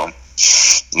first get them.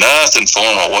 Nothing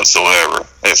formal whatsoever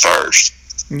at first.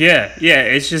 Yeah,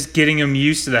 it's just getting them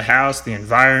used to the house, the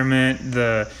environment,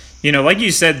 like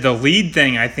you said, the lead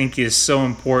thing I think is so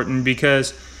important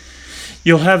because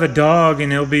you'll have a dog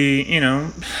and he'll be,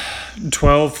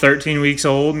 12, 13 weeks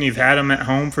old and you've had him at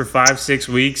home for 5, 6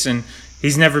 weeks and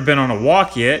he's never been on a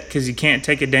walk yet because you can't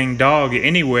take a dang dog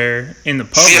anywhere in the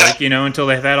public, until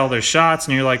they've had all their shots.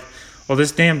 And you're like, well,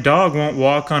 this damn dog won't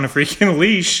walk on a freaking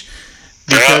leash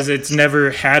because it's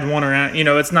never had one around.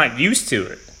 It's not used to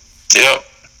it. Yep.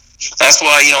 That's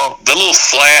why, the little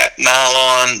flat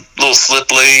nylon, little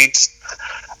slip leads,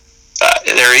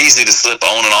 they're easy to slip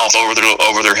on and off over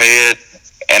their head.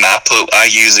 And I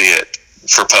use it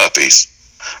for puppies.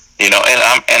 And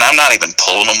I'm not even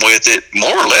pulling them with it.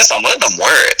 More or less, I'm letting them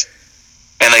wear it,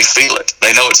 and they feel it.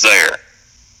 They know it's there.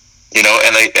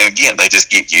 And they just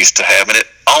get used to having it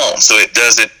on, so it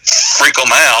doesn't freak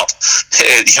them out.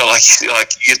 Like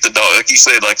you get the dog, like you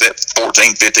said, like that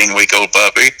 14, 15-week-old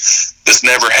puppy that's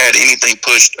never had anything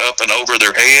pushed up and over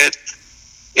their head.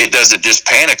 It doesn't just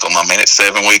panic them. I mean, at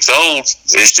 7 weeks old,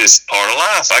 it's just part of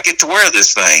life. I get to wear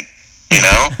this thing.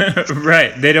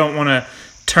 Right. They don't want to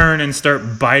turn and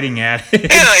start biting at it.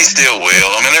 Yeah, they still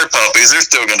will. I mean, they're puppies. They're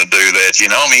still going to do that,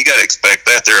 I mean, you got to expect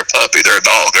that. They're a puppy. They're a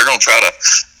dog. They're going to try to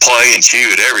play and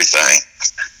chew at everything,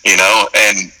 And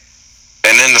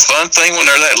then the fun thing when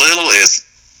they're that little is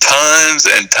tons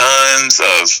and tons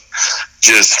of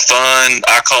just fun.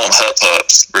 I call them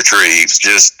hups retrieves.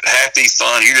 Just happy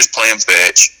fun. You're just playing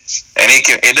fetch. And it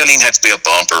doesn't even have to be a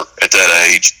bumper at that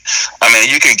age. I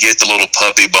mean, you can get the little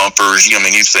puppy bumpers. I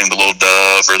mean, you've seen the little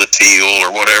dove or the teal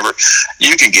or whatever.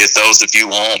 You can get those if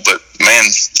you want, but man,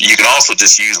 you can also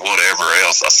just use whatever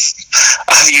else.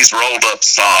 I've used rolled up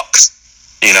socks.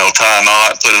 Tie a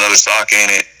knot, put another sock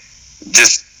in it.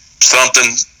 Just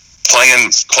something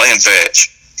playing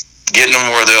fetch, getting them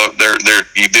where they're.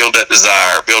 You build that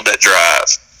desire, build that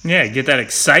drive. Yeah, get that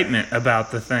excitement about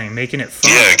the thing, making it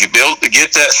fun. Yeah, get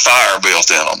that fire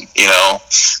built in them,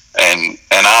 and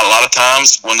a lot of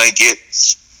times when they get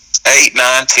 8,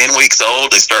 9, 10 weeks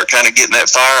old, they start kind of getting that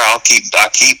fire. I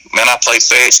play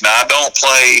fetch. Now I don't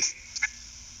play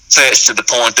fetch to the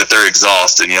point that they're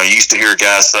exhausted. You used to hear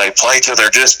guys say, play till they're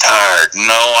just tired.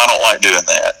 No, I don't like doing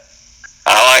that.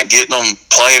 I like getting them,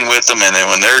 playing with them, and then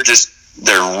when they're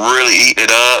really eating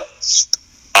it up,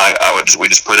 we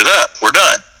just put it up. We're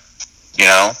done.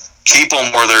 Keep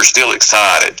them where they're still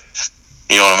excited.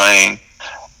 You know what I mean?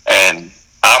 And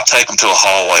I'll take them to a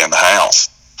hallway in the house,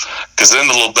 because then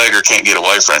the little beggar can't get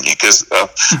away from you. Because I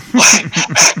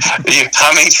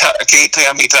can't tell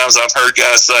how many times I've heard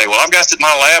guys say, "Well, I've got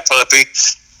my lab puppy.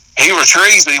 He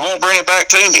retrieves, but he won't bring it back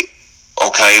to me."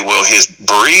 Okay, well, his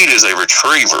breed is a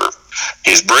retriever.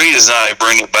 His breed is not a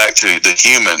bring it back to the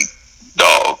human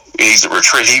dog. He's a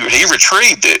he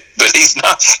retrieved it, but he's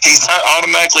not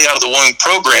automatically out of the womb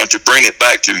programmed to bring it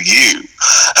back to you.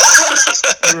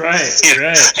 Right.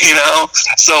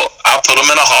 So I put him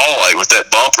in a hallway with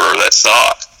that bumper or that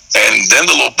sock, and then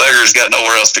the little beggar's got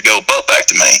nowhere else to go but back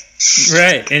to me.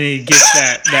 Right, and he gets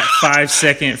that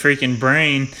 5-second freaking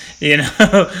brain, right,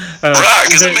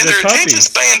 because their attention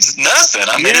span's nothing.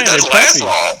 It doesn't last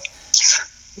long.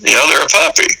 They're a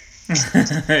puppy.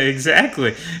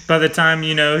 Exactly. By the time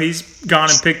he's gone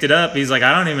and picked it up, he's like,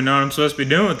 I don't even know what I'm supposed to be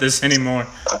doing with this anymore.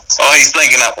 Oh, he's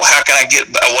thinking, well, how can I get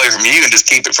away from you and just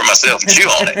keep it for myself and chew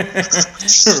on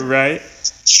it? Right.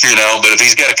 But if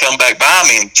he's got to come back by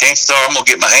me, and chances are I'm gonna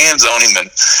get my hands on him and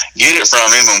get it from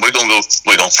him, and we're gonna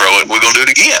throw it. We're gonna do it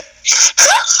again.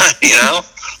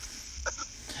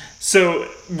 So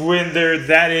when they're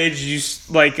that age, you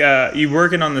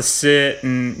working on the sit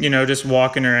and just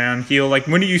walking around heel. Like,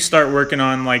 when do you start working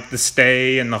on the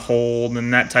stay and the hold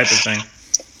and that type of thing?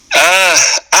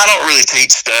 I don't really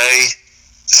teach stay.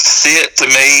 Sit to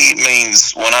me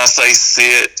means, when I say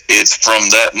sit, it's from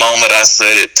that moment I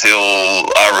said it till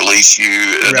I release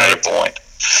you at another point.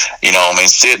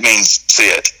 Sit means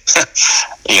sit.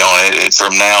 It's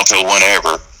from now till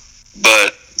whenever.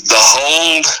 But the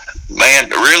hold, man,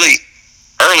 really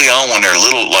early on when they're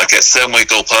little, like that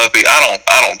 7-week-old puppy, I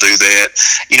don't do that.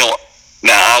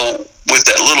 Now with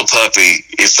that little puppy,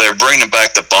 if they're bringing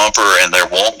back the bumper and they're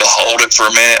wanting to hold it for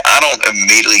a minute, I don't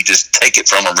immediately just take it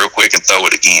from them real quick and throw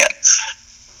it again.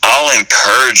 I'll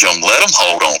encourage them, let them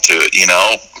hold on to it,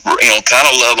 kind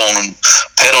of love on them,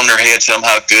 pet on their head, tell them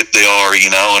how good they are,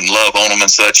 and love on them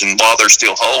and such. And while they're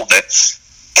still holding it,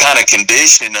 kind of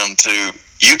condition them to,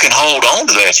 you can hold on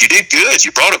to that. You did good.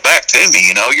 You brought it back to me.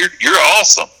 You're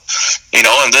awesome.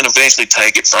 And then eventually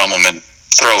take it from them and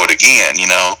throw it again.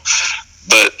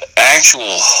 But actual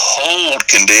hold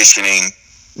conditioning.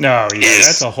 No,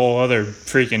 that's a whole other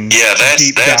freaking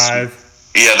deep dive.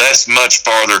 Yeah, that's much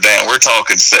farther down. We're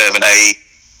talking 7, 8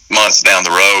 months down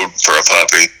the road for a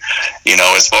puppy.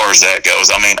 As far as that goes.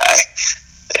 I mean,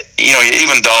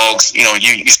 even dogs.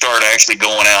 You start actually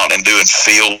going out and doing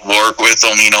field work with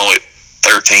them. At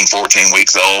 13, 14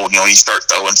 weeks old, you start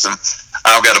throwing some.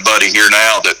 I've got a buddy here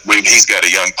now that he's got a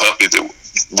young puppy that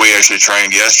we actually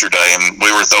trained yesterday, and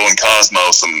we were throwing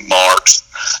Cosmo some marks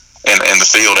in the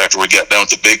field after we got done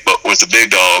with the big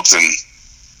dogs, and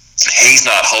he's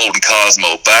not holding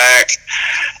Cosmo back.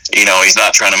 He's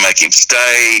not trying to make him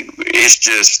stay. It's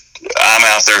just, I'm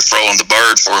out there throwing the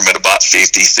bird for him at about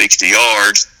 50, 60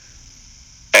 yards,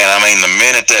 and the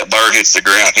minute that bird hits the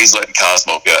ground, he's letting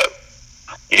Cosmo go.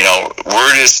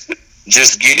 We're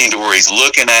just getting to where he's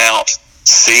looking out,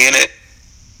 seeing it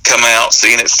come out,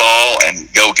 seeing it fall,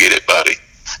 and go get it, buddy.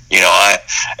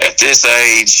 At this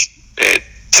age, at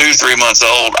 2-3 months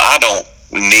old, I don't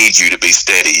need you to be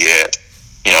steady yet.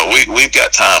 We've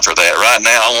got time for that. Right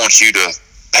now, I want you to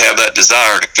have that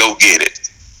desire to go get it.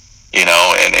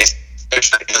 And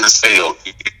especially in this field.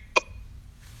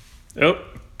 Oh,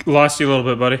 lost you a little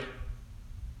bit, buddy.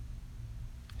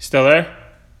 Still there?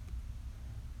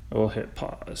 We'll hit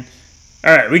pause.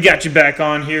 All right, we got you back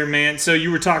on here, man. So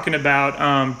you were talking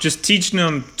about just teaching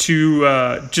them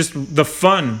to just the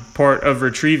fun part of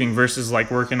retrieving versus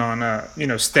working on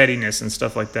steadiness and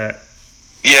stuff like that.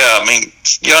 Yeah, I mean,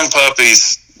 young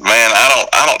puppies, man.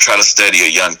 I don't try to steady a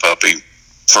young puppy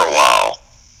for a while.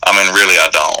 I mean, really, I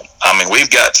don't. I mean, we've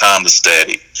got time to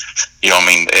steady. You know, what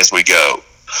I mean, as we go.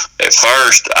 At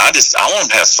first, I want them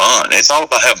to have fun. It's all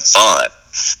about having fun.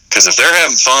 Because if they're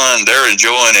having fun, they're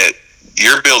enjoying it.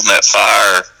 You're building that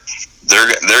fire.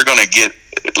 They're going to get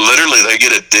literally. They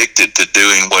get addicted to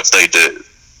doing what they do.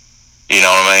 You know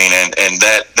what I mean? And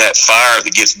that fire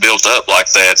that gets built up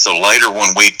like that. So later,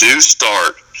 when we do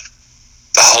start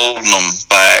holding them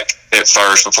back at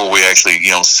first before we actually,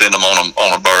 send them on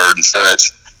a bird and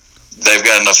such, they've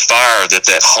got enough fire that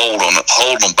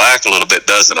hold them back a little bit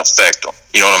doesn't affect them.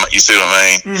 You know what I mean? You see what I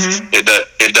mean? Mm-hmm.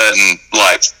 It doesn't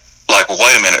like well,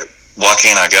 wait a minute, why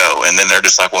can't I go? And then they're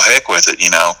just like, well, heck with it.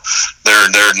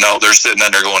 They're sitting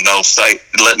there going, no,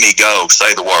 let me go,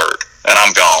 say the word, and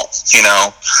I'm gone.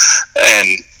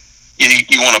 And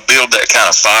you want to build that kind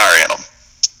of fire in them.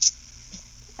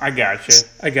 I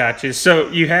got you. So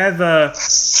you have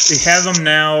them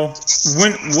now.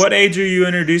 What age are you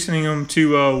introducing them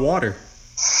to water?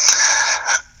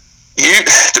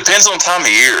 Depends on time of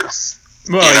year.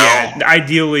 Well, yeah.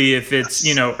 Ideally, if it's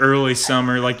early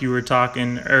summer, like you were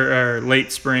talking, or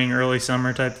late spring, early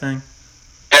summer type thing.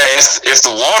 Yeah, if the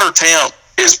water temp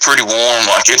is pretty warm,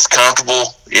 like it's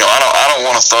comfortable, I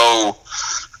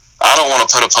don't want to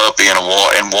put a puppy in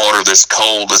water that's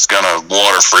cold, that's gonna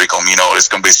water freak them. It's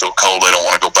gonna be so cold they don't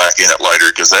want to go back in it later,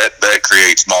 because that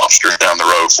creates monsters down the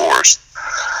road for us.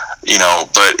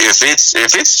 But if it's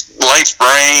late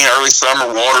spring, early summer,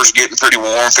 water's getting pretty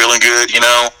warm, feeling good,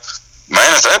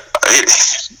 man,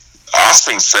 I've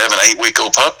seen 7-8 week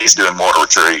old puppies doing water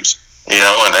retrieves,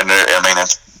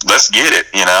 let's get it,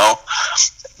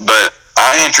 But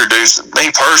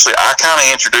me personally, I kind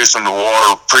of introduce them to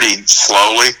water pretty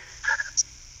slowly.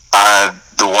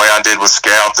 The way I did with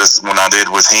Scout, when I did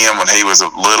with him when he was a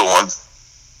little one,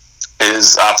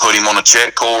 is I put him on a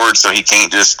check cord so he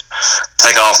can't just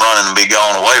take off running and be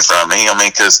gone away from me.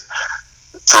 Because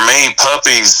for me,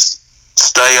 puppies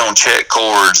stay on check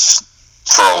cords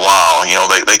for a while.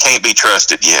 They can't be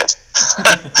trusted yet.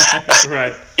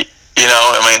 Right.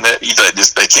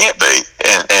 They can't be,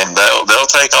 and they'll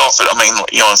take off.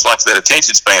 It's like that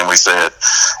attention span we said.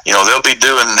 They'll be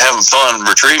having fun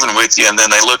retrieving with you, and then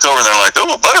they look over and they're like,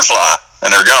 "Oh, a butterfly,"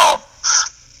 and they're gone.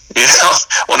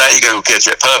 Well, now you go catch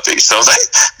that puppy. So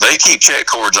they keep check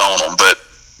cords on them. But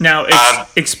now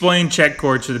explain check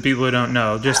cords to the people who don't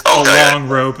know. Just a long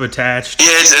rope attached.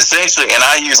 Yeah, it's essentially, and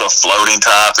I use a floating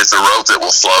type. It's a rope that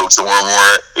will float. So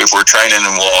if we're training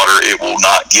in water, it will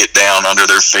not get down under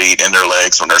their feet and their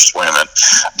legs when they're swimming.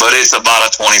 But it's about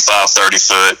a 25-30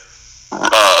 foot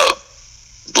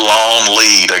long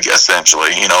lead,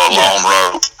 essentially, long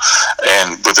rope,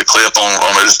 and with a clip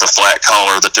on it, just a flat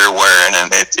collar that they're wearing,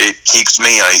 and it keeps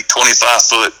me a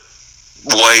 25-foot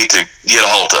way to get a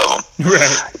hold of them.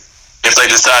 Right. If they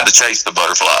decide to chase the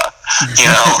butterfly,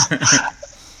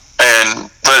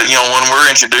 but when we're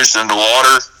introducing the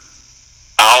water,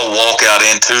 I'll walk out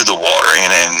into the water,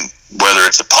 and whether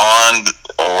it's a pond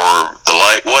or the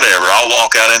lake, whatever, I'll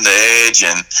walk out in the edge,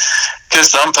 and because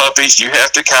some puppies, you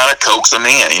have to kind of coax them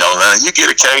in.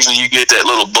 Occasionally you get that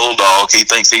little bulldog, he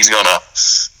thinks he's going to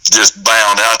just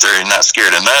bound out there and not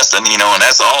scared of nothing, and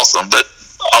that's awesome. But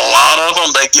a lot of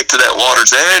them, they get to that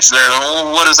water's edge, and they're like,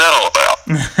 well, what is that all about?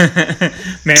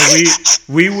 Man,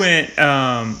 we went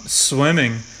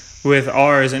swimming with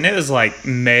ours, and it was like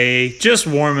May, just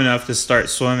warm enough to start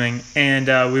swimming, and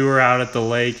we were out at the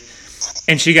lake.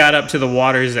 And she got up to the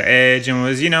water's edge and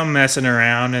was, messing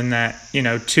around in that, 2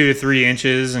 to 3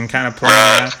 inches and kind of playing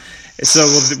around. So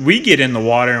we get in the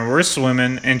water and we're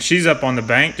swimming, and she's up on the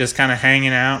bank just kind of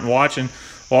hanging out and watching.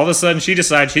 Well, all of a sudden she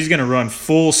decides she's going to run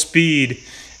full speed,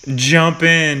 jump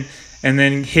in, and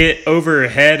then hit over her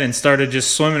head and started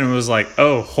just swimming, and was like,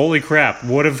 oh, holy crap,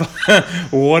 what have I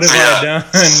done?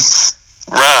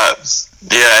 Right.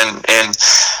 Yeah, and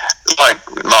like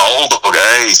my old dog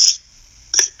Ace,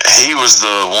 he was the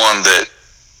one that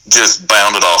just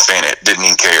bounded off in it, didn't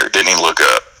even care, didn't even look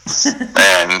up,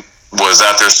 and was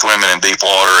out there swimming in deep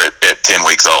water at 10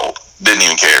 weeks old, didn't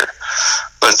even care.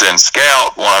 But then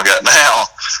Scout, one I got now,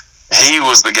 he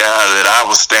was the guy that I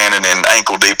was standing in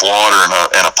ankle deep water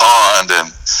in a pond,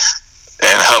 and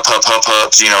hups,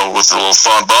 with a little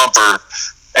fun bumper,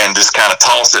 and just kind of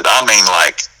toss it,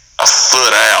 like a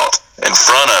foot out in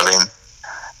front of him,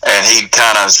 and he'd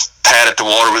kind of pat at the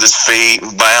water with his feet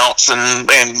and bounce and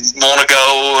want to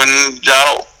go, and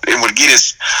would get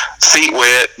his feet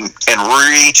wet and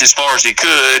reach as far as he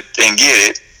could and get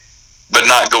it, but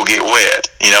not go get wet.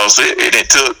 So it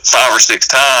took 5 or 6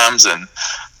 times, and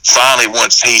finally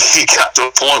once he got to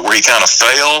a point where he kind of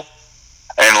fell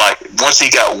And like once he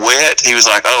got wet, he was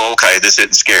like, "Oh, okay, this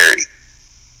isn't scary."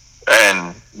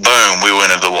 And boom, we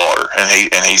went into the water,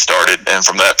 and he started. And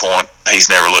from that point, he's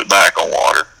never looked back on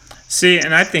water. See,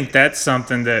 and I think that's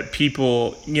something that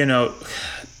people,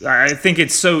 I think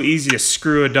it's so easy to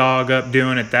screw a dog up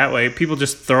doing it that way. People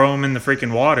just throw them in the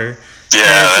freaking water.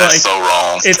 Yeah, that's so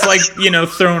wrong. It's like,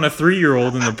 throwing a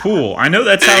 3-year-old in the pool. I know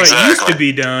that's how it used to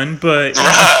be done, but...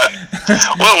 Right.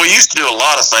 Well, we used to do a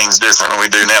lot of things different than we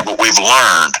do now, but we've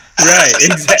learned. Right,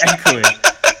 exactly.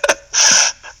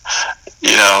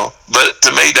 But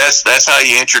to me, that's how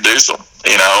you introduce them,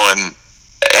 and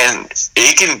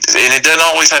it doesn't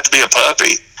always have to be a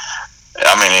puppy.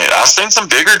 I mean, I've seen some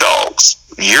bigger dogs,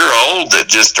 year-old, that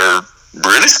just are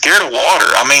really scared of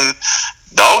water. I mean,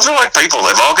 dogs are like people.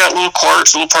 They've all got little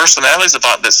quirks, little personalities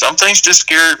about that. Some things just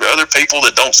scare other people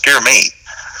that don't scare me,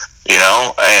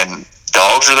 and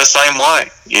dogs are the same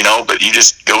way, but you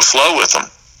just go slow with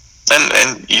them.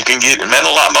 And you can get,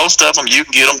 most of them, you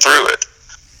can get them through it.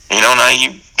 Now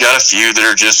you got a few that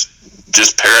are just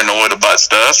paranoid about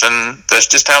stuff, and that's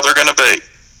just how they're going to be.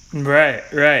 Right.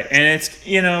 And it's,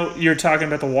 you're talking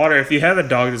about the water. If you have a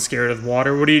dog that's scared of the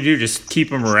water, what do? Just keep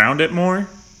them around it more?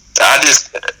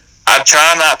 I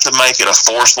try not to make it a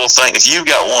forceful thing. If you've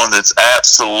got one that's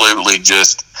absolutely really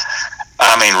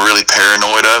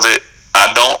paranoid of it,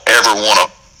 I don't ever want to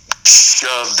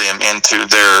shove them into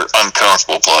their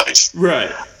uncomfortable place.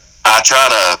 Right. I try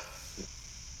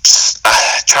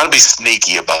to be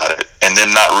sneaky about it and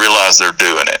then not realize they're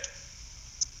doing it.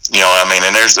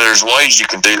 And there's ways you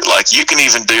can do it. Like, you can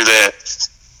even do that,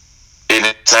 and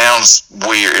it sounds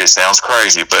weird, it sounds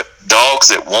crazy, but dogs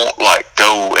that won't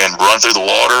go and run through the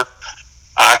water,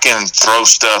 I can throw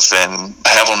stuff and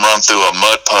have them run through a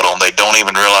mud puddle, and they don't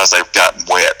even realize they've gotten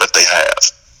wet, but they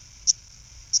have.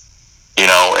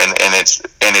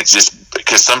 And it's just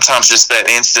because sometimes just that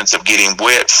instance of getting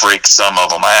wet freaks some of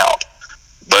them out.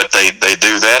 But they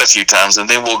do that a few times, and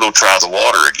then we'll go try the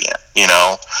water again,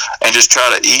 and just try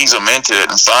to ease them into it,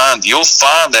 and you'll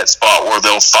find that spot where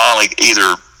they'll finally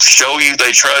either show you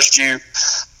they trust you,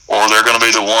 or they're going to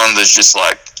be the one that's just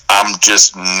like, I'm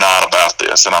just not about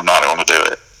this, and I'm not going to do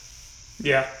it.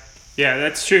 Yeah,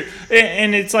 that's true.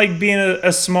 And it's like being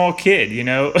a small kid,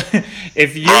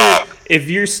 if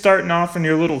you're starting off in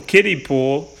your little kiddie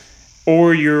pool,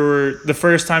 or the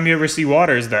first time you ever see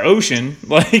water is the ocean,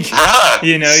 right.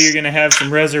 You're going to have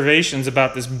some reservations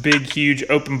about this big, huge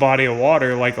open body of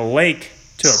water like a lake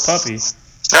to a puppy.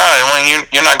 Right.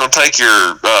 You're not going to take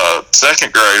your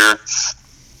second grader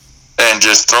and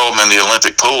just throw them in the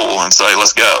Olympic pool and say,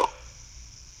 let's go.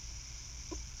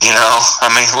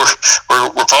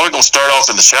 We're probably going to start off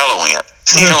in the shallow end.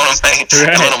 You know what I mean?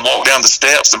 Right. Let them walk down the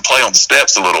steps and play on the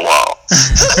steps a little while.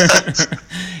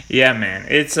 Yeah, man.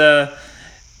 It's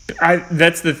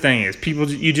that's the thing is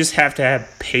you just have to have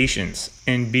patience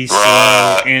and be slow,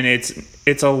 right. And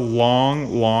it's a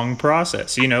long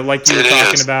process. Like you were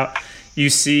talking about, you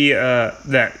see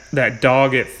that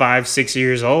dog at 5-6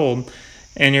 years old,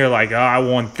 and you're like, oh, I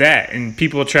want that, and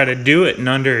people try to do it in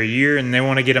under a year, and they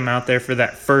want to get them out there for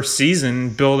that first season,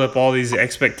 build up all these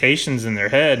expectations in their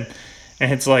head.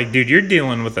 And it's like, dude, you're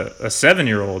dealing with a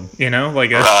 7-year-old,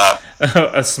 like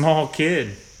a small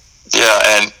kid.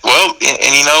 Yeah, and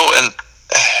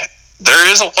there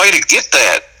is a way to get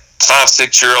that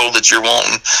 5-6-year-old that you're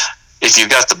wanting if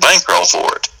you've got the bankroll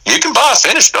for it. You can buy a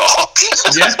finished dog.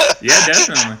 yeah,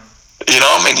 definitely.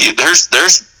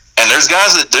 There's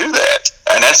guys that do that,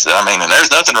 and and there's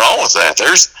nothing wrong with that.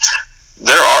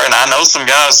 There are, and I know some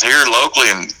guys here locally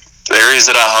in areas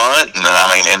that I hunt, and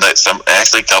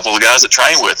actually a couple of guys that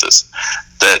train with us,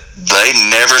 that they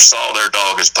never saw their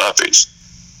dog as puppies.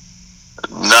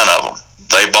 None of them.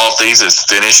 They bought these as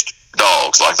finished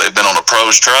dogs, like they've been on a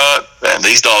pro's truck, and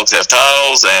these dogs have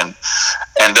titles, and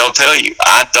they'll tell you,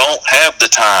 I don't have the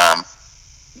time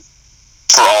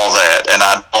for all that, and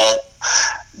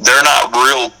they're not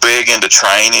real big into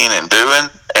training and doing,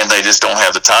 and they just don't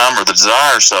have the time or the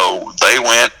desire, so they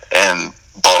went and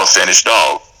bought a finished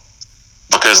dog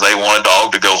because they want a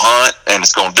dog to go hunt, and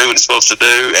it's going to do what it's supposed to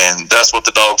do, and that's what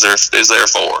the dog is there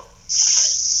for.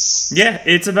 Yeah,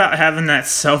 it's about having that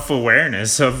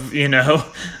self-awareness of,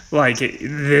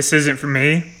 this isn't for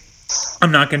me.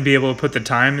 I'm not going to be able to put the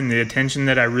time and the attention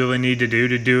that I really need to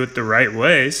do it the right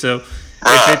way. So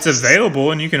right. If it's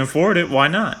available and you can afford it, why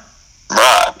not?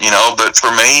 Right. But for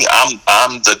me,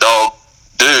 I'm the dog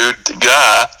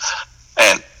guy,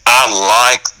 and I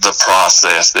like the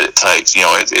process that it takes.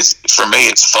 It's for me,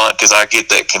 it's fun because I get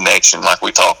that connection like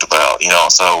we talked about,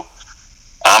 so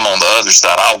I'm on the other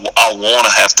side. I want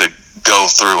to have to go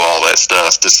through all that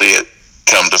stuff to see it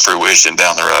come to fruition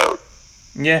down the road.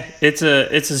 Yeah, it's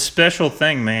a special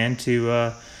thing, man.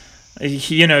 To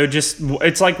just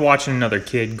it's like watching another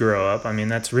kid grow up. I mean,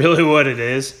 that's really what it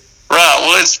is. Right.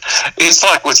 Well, it's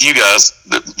like with you guys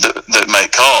that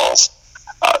make calls.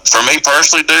 For me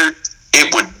personally, dude,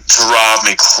 it would drive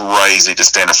me crazy to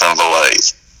stand in front of the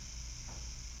lathe.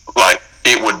 Like,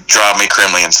 it would drive me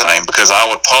criminally insane because I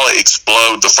would probably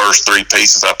explode the first three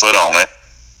pieces I put on it.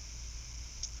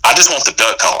 I just want the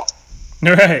duck call.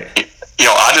 Right.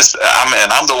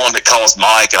 I'm the one that calls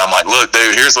Mike, and I'm like, look,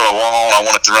 dude, here's what I want. I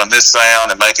want it to run this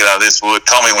sound and make it out of this wood.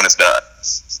 Call me when it's done.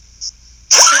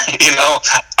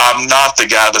 I'm not the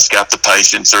guy that's got the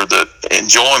patience or the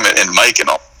enjoyment in making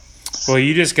them. Well,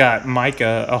 you just got Mike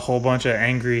a whole bunch of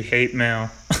angry hate mail,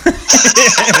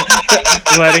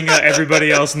 letting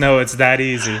everybody else know it's that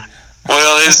easy.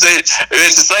 Well, it's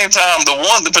the same time.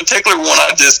 The particular one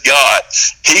I just got,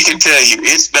 he can tell you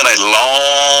it's been a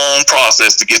long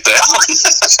process to get that one.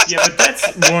 Yeah, but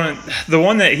that's the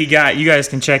one that he got. You guys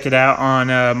can check it out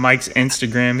on Mike's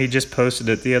Instagram. He just posted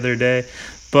it the other day.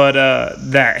 But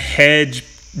that hedge,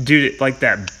 dude, like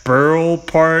that burl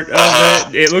part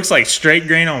of it looks like straight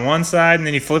grain on one side, and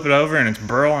then you flip it over and it's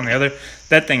burl on the other.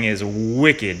 That thing is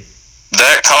wicked.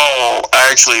 That call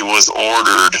actually was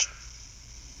ordered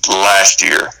last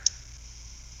year,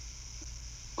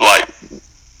 like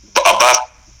about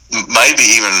maybe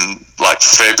even like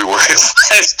February,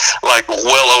 like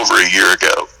well over a year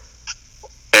ago.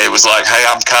 It was like, hey,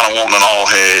 I'm kind of wanting an all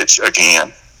hedge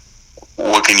again.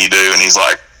 What can you do? And he's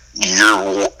like,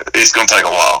 it's going to take a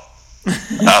while.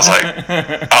 I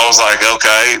was like,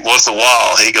 okay, what's a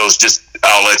while? He goes,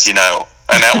 I'll let you know.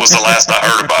 And that was the last I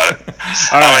heard about it.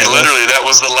 Literally, that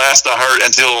was the last I heard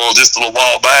until just a little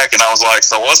while back. And I was like,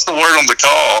 so what's the word on the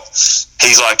call?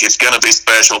 He's like, it's going to be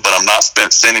special, but I'm not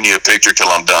sending you a picture till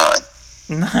I'm done.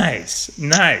 Nice.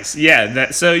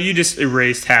 Yeah, so you just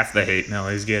erased half the hate mail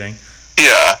he's getting.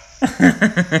 Yeah.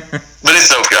 But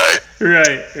it's okay.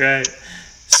 Right.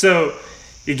 So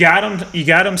you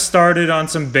got him started on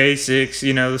some basics,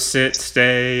 sit,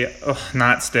 stay,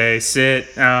 not stay,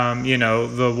 sit,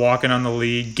 the walking on the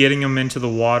lead, getting him into the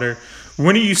water.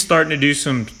 When are you starting to do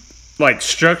some like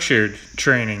structured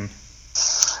training?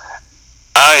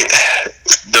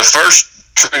 The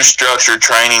first true structured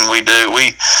training we do,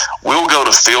 we'll go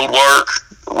to field work,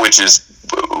 which is,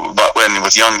 when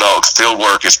with young dogs, field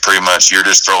work is pretty much you're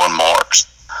just throwing marks,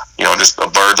 just a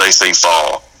bird they see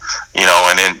fall.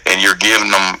 And you're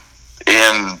giving them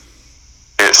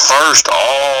at first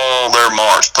all their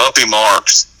marks, puppy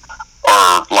marks,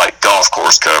 are like golf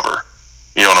course cover.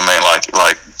 You know what I mean?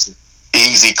 Like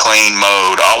easy, clean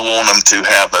mode. I want them to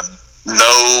have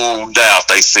no doubt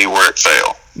they see where it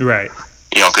fell. Right.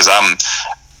 Because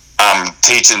I'm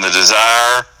teaching the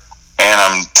desire, and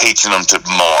I'm teaching them to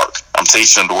mark. I'm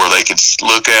teaching them to where they can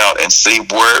look out and see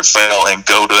where it fell and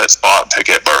go to that spot and pick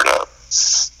that bird up.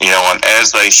 And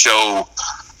as they show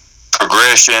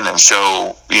progression and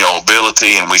show,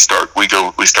 ability, and we start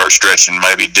stretching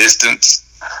maybe distance,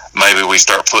 maybe we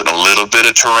start putting a little bit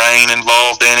of terrain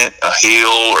involved in it, a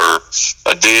hill or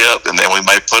a dip, and then we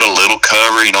may put a little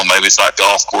cover, maybe it's not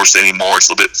golf course anymore, it's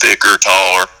a little bit thicker,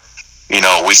 taller,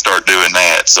 we start doing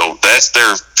that. So that's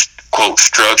their, quote,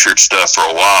 structured stuff for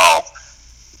a while.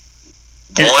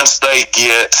 Once they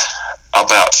get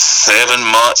about 7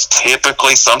 months,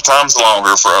 typically, sometimes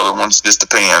longer for other ones, just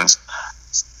depends.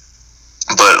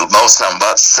 But most of them,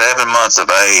 about 7 months of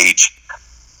age,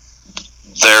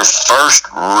 their first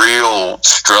real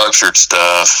structured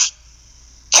stuff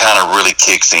kind of really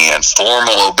kicks in.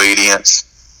 Formal obedience,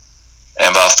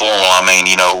 and by formal I mean,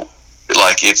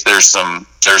 like if there's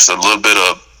a little bit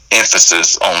of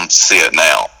emphasis on sit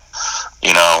now.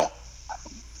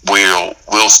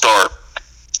 We'll start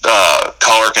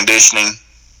collar conditioning,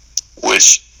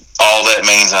 which all that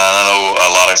means, and I know a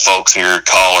lot of folks hear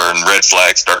collar and red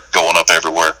flags start going up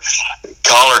everywhere.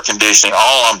 Collar conditioning,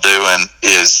 all I'm doing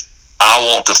is I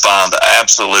want to find the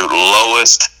absolute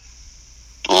lowest,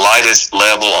 lightest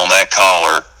level on that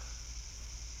collar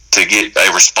to get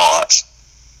a response.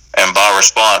 And by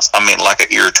response, I mean like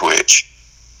an ear twitch,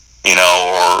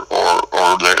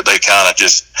 or they kind of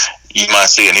just, you might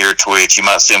see an ear twitch, you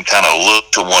might see them kind of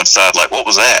look to one side like, what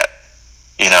was that?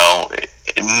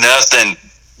 Nothing,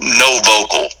 no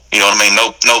vocal,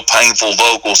 no painful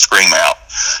vocal scream out,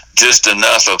 just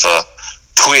enough of a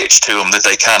twitch to them that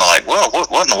they kind of like, well,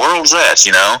 what in the world is that,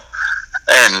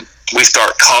 And we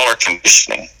start collar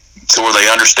conditioning to where they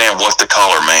understand what the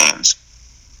collar means,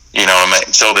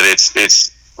 so that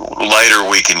it's later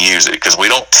we can use it, because we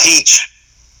don't teach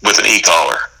with an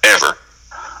e-collar ever.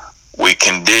 We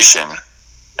condition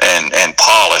and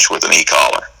polish with an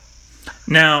e-collar.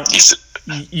 Now,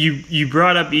 You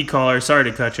brought up e-collar. Sorry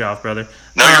to cut you off, brother.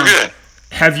 No, you're good.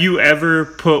 Have you ever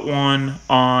put one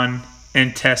on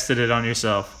and tested it on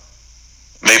yourself?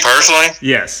 Me personally?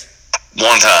 Yes.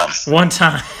 One time. One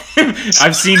time.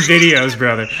 I've seen videos,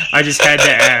 brother. I just had to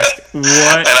ask. What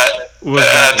was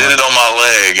that? I did it on my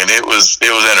leg, and it was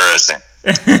interesting.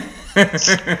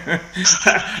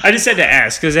 I just had to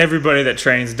ask because everybody that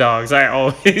trains dogs, I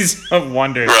always have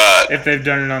wondered if they've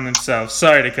done it on themselves.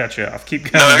 Sorry to cut you off.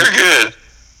 Keep going. No, you're good.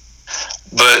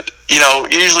 But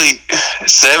usually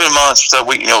 7 months, so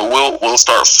we'll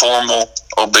start formal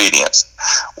obedience.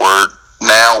 We're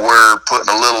putting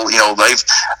a little, they've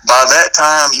by that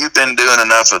time you've been doing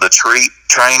enough of the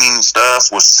training stuff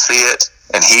with sit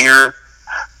and hear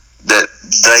that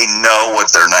they know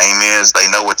what their name is. They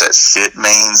know what that sit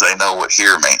means. They know what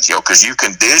hear means. Because you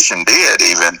conditioned it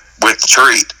even with the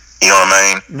treat. You know what I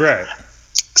mean? Right.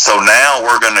 So now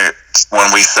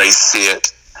when we say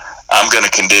sit, I'm going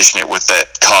to condition it with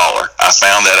that collar. I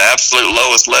found that absolute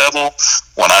lowest level.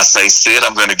 When I say sit,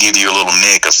 I'm going to give you a little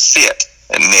nick of sit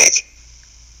and nick.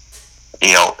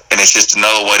 And it's just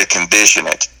another way to condition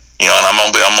it. And I'm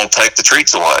going to take the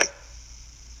treats away.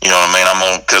 You know what I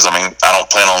mean? Because I don't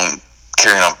plan on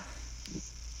carrying a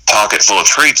pocket full of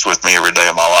treats with me every day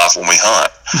of my life when we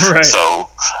hunt. Right. So,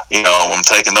 I'm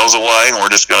taking those away, and we're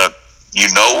just going to,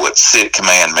 what sit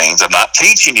command means. I'm not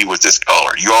teaching you with this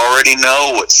collar. You already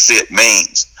know what sit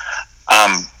means.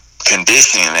 I'm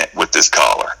conditioning it with this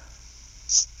collar.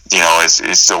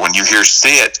 So when you hear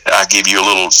sit, I give you a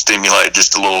little stimulate,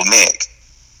 just a little nick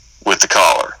with the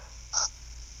collar.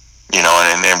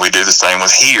 And then we do the same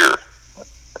with hear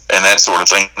and that sort of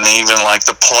thing. And even like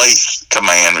the place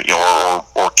command,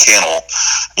 or kennel,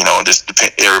 just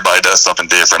everybody does something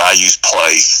different. I use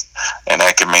place, and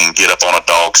that can mean get up on a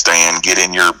dog stand, get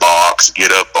in your box,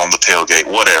 get up on the tailgate,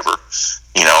 whatever.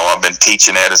 I've been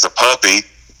teaching that as a puppy.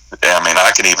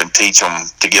 I can even teach them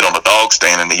to get on the dog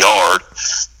stand in the yard,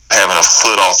 having a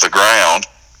foot off the ground,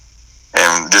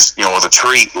 and just, with a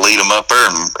treat, lead them up there,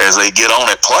 and as they get on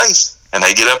it, place, and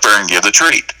they get up there and give the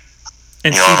treat.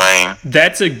 And what I mean?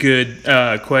 That's a good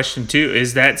question too.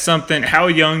 Is that something? How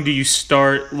young do you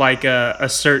start like a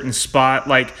certain spot?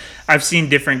 Like I've seen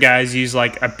different guys use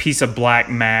like a piece of black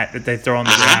mat that they throw on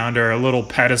the ground, or a little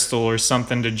pedestal or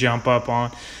something to jump up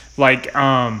on. Like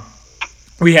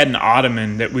we had an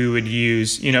ottoman that we would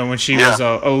use, when she was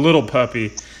a little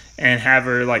puppy, and have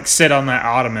her like sit on that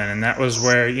ottoman, and that was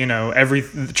where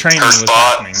the training was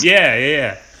happening.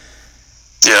 Yeah.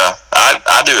 Yeah,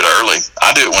 I do it early.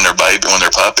 I do it when they're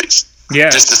puppies.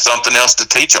 Yeah. Just as something else to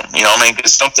teach them.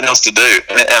 It's something else to do.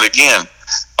 And again,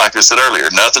 like I said earlier,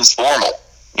 nothing's formal.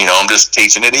 I'm just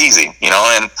teaching it easy.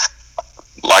 And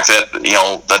like that,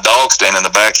 the dog stand in the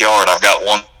backyard, I've got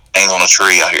one hang on a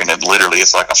tree out here, and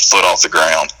it's like a foot off the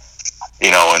ground.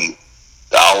 And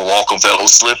I'll walk them that little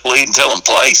slip lead and tell them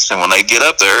place. And when they get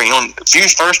up there,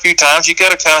 first few times, you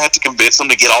got to kind of have to convince them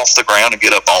to get off the ground and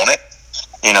get up on it.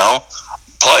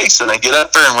 Place, and they get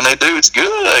up there, and when they do, it's good,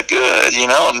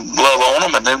 and love on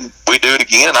them, and then we do it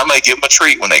again, and I may give them a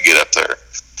treat when they get up there.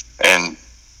 And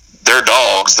they're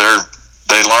dogs,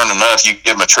 they learn enough, you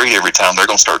give them a treat every time, they're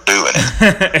going to start doing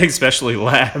it. Especially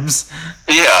labs.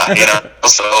 Yeah,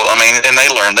 so, and they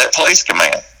learn that place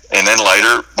command, and then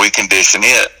later we condition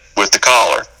it with the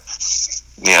collar,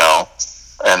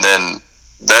 and then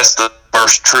that's the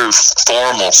first true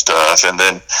formal stuff. And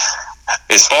then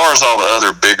as far as all the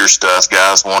other bigger stuff,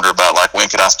 guys wonder about, like, when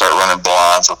can I start running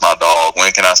blinds with my dog?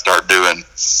 When can I start doing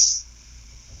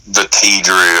the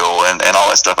T-drill and all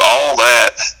that stuff? All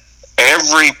that,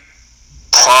 every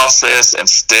process and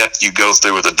step you go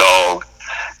through with a dog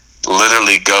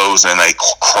literally goes in a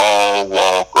crawl,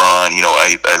 walk, run,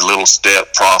 a little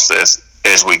step process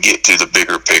as we get to the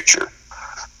bigger picture.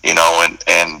 And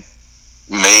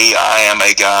me, I am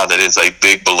a guy that is a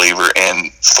big believer in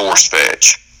force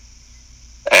fetch.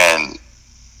 And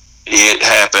it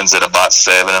happens at about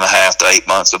 7.5 to 8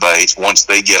 months of age, once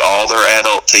they get all their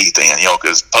adult teeth in,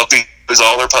 because puppy lose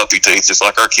all their puppy teeth, just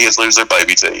like our kids lose their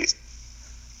baby teeth.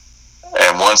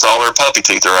 And once all their puppy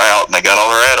teeth are out and they got all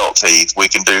their adult teeth, we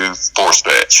can do force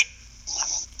fetch.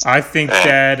 I think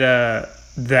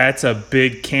that's a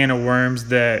big can of worms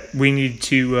that we need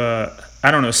to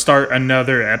start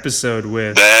another episode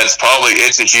with.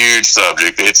 It's a huge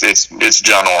subject. It's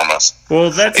ginormous. Well,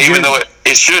 that's even good. Though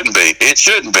it shouldn't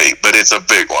be, but it's a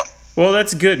big one. Well,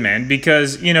 that's good, man,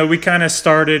 because we kind of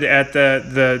started at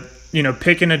the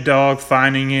picking a dog,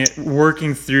 finding it,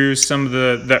 working through some of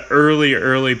the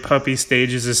early puppy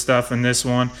stages of stuff in this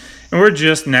one, and we're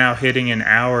just now hitting an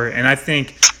hour, and I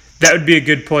think that would be a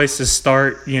good place to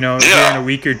start, here in a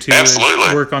week or two.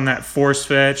 Absolutely. Work on that force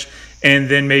fetch. and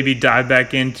then maybe dive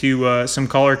back into some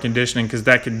collar conditioning, because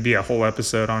that could be a whole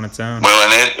episode on its own. Well,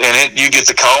 you get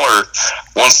the collar.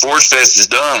 Once Forge Fest is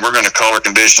done, we're going to collar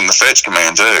condition the fetch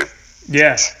command too.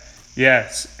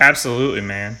 Yes, absolutely,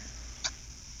 man.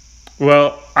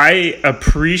 Well, I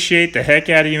appreciate the heck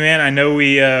out of you, man. I know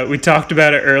we talked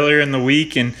about it earlier in the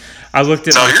week, and I looked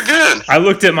at you're good. I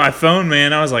looked at my phone,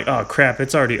 man. I was like, oh crap,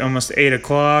 it's already almost 8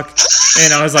 o'clock.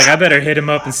 And I was like, I better hit him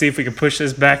up and see if we can push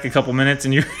this back a couple minutes.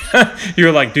 And you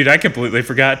were like, dude, I completely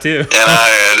forgot too. And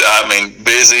I mean,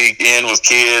 busy in with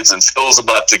kids, and school's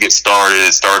about to get started.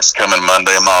 It starts coming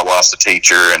Monday. My wife's a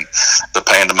teacher, and the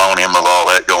pandemonium of all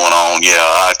that going on. Yeah,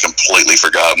 I completely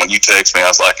forgot. When you text me, I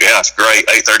was like, yeah, it's great.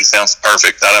 8:30 sounds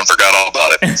perfect. I done forgot all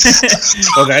about it.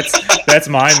 Well, that's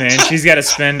mine, man. She's got to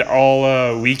spend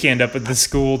all weekend up at the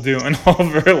school doing all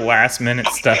of her last minute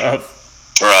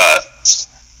stuff. Right.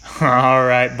 All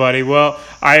right, buddy. Well,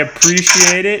 I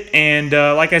appreciate it. And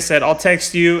like I said, I'll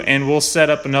text you and we'll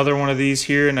set up another one of these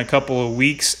here in a couple of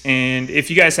weeks. And if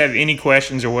you guys have any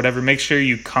questions or whatever, make sure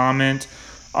you comment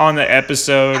on the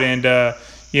episode, and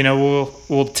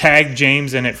we'll tag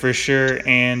James in it for sure.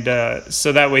 And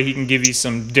so that way he can give you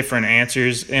some different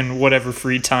answers in whatever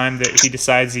free time that he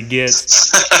decides he gets.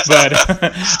 But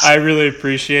I really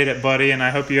appreciate it, buddy. And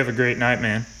I hope you have a great night,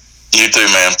 man. You too,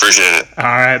 man. Appreciate it. All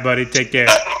right, buddy. Take care.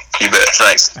 You bet.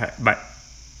 Thanks. All right, bye.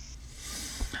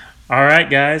 All right,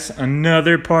 guys.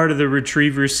 Another part of the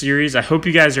Retriever series. I hope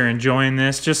you guys are enjoying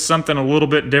this. Just something a little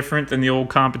bit different than the old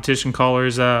competition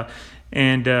callers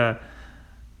and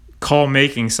call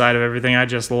making side of everything. I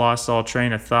just lost all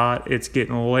train of thought. It's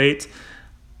getting late.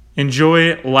 Enjoy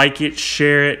it, like it,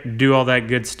 share it, do all that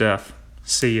good stuff.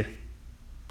 See ya.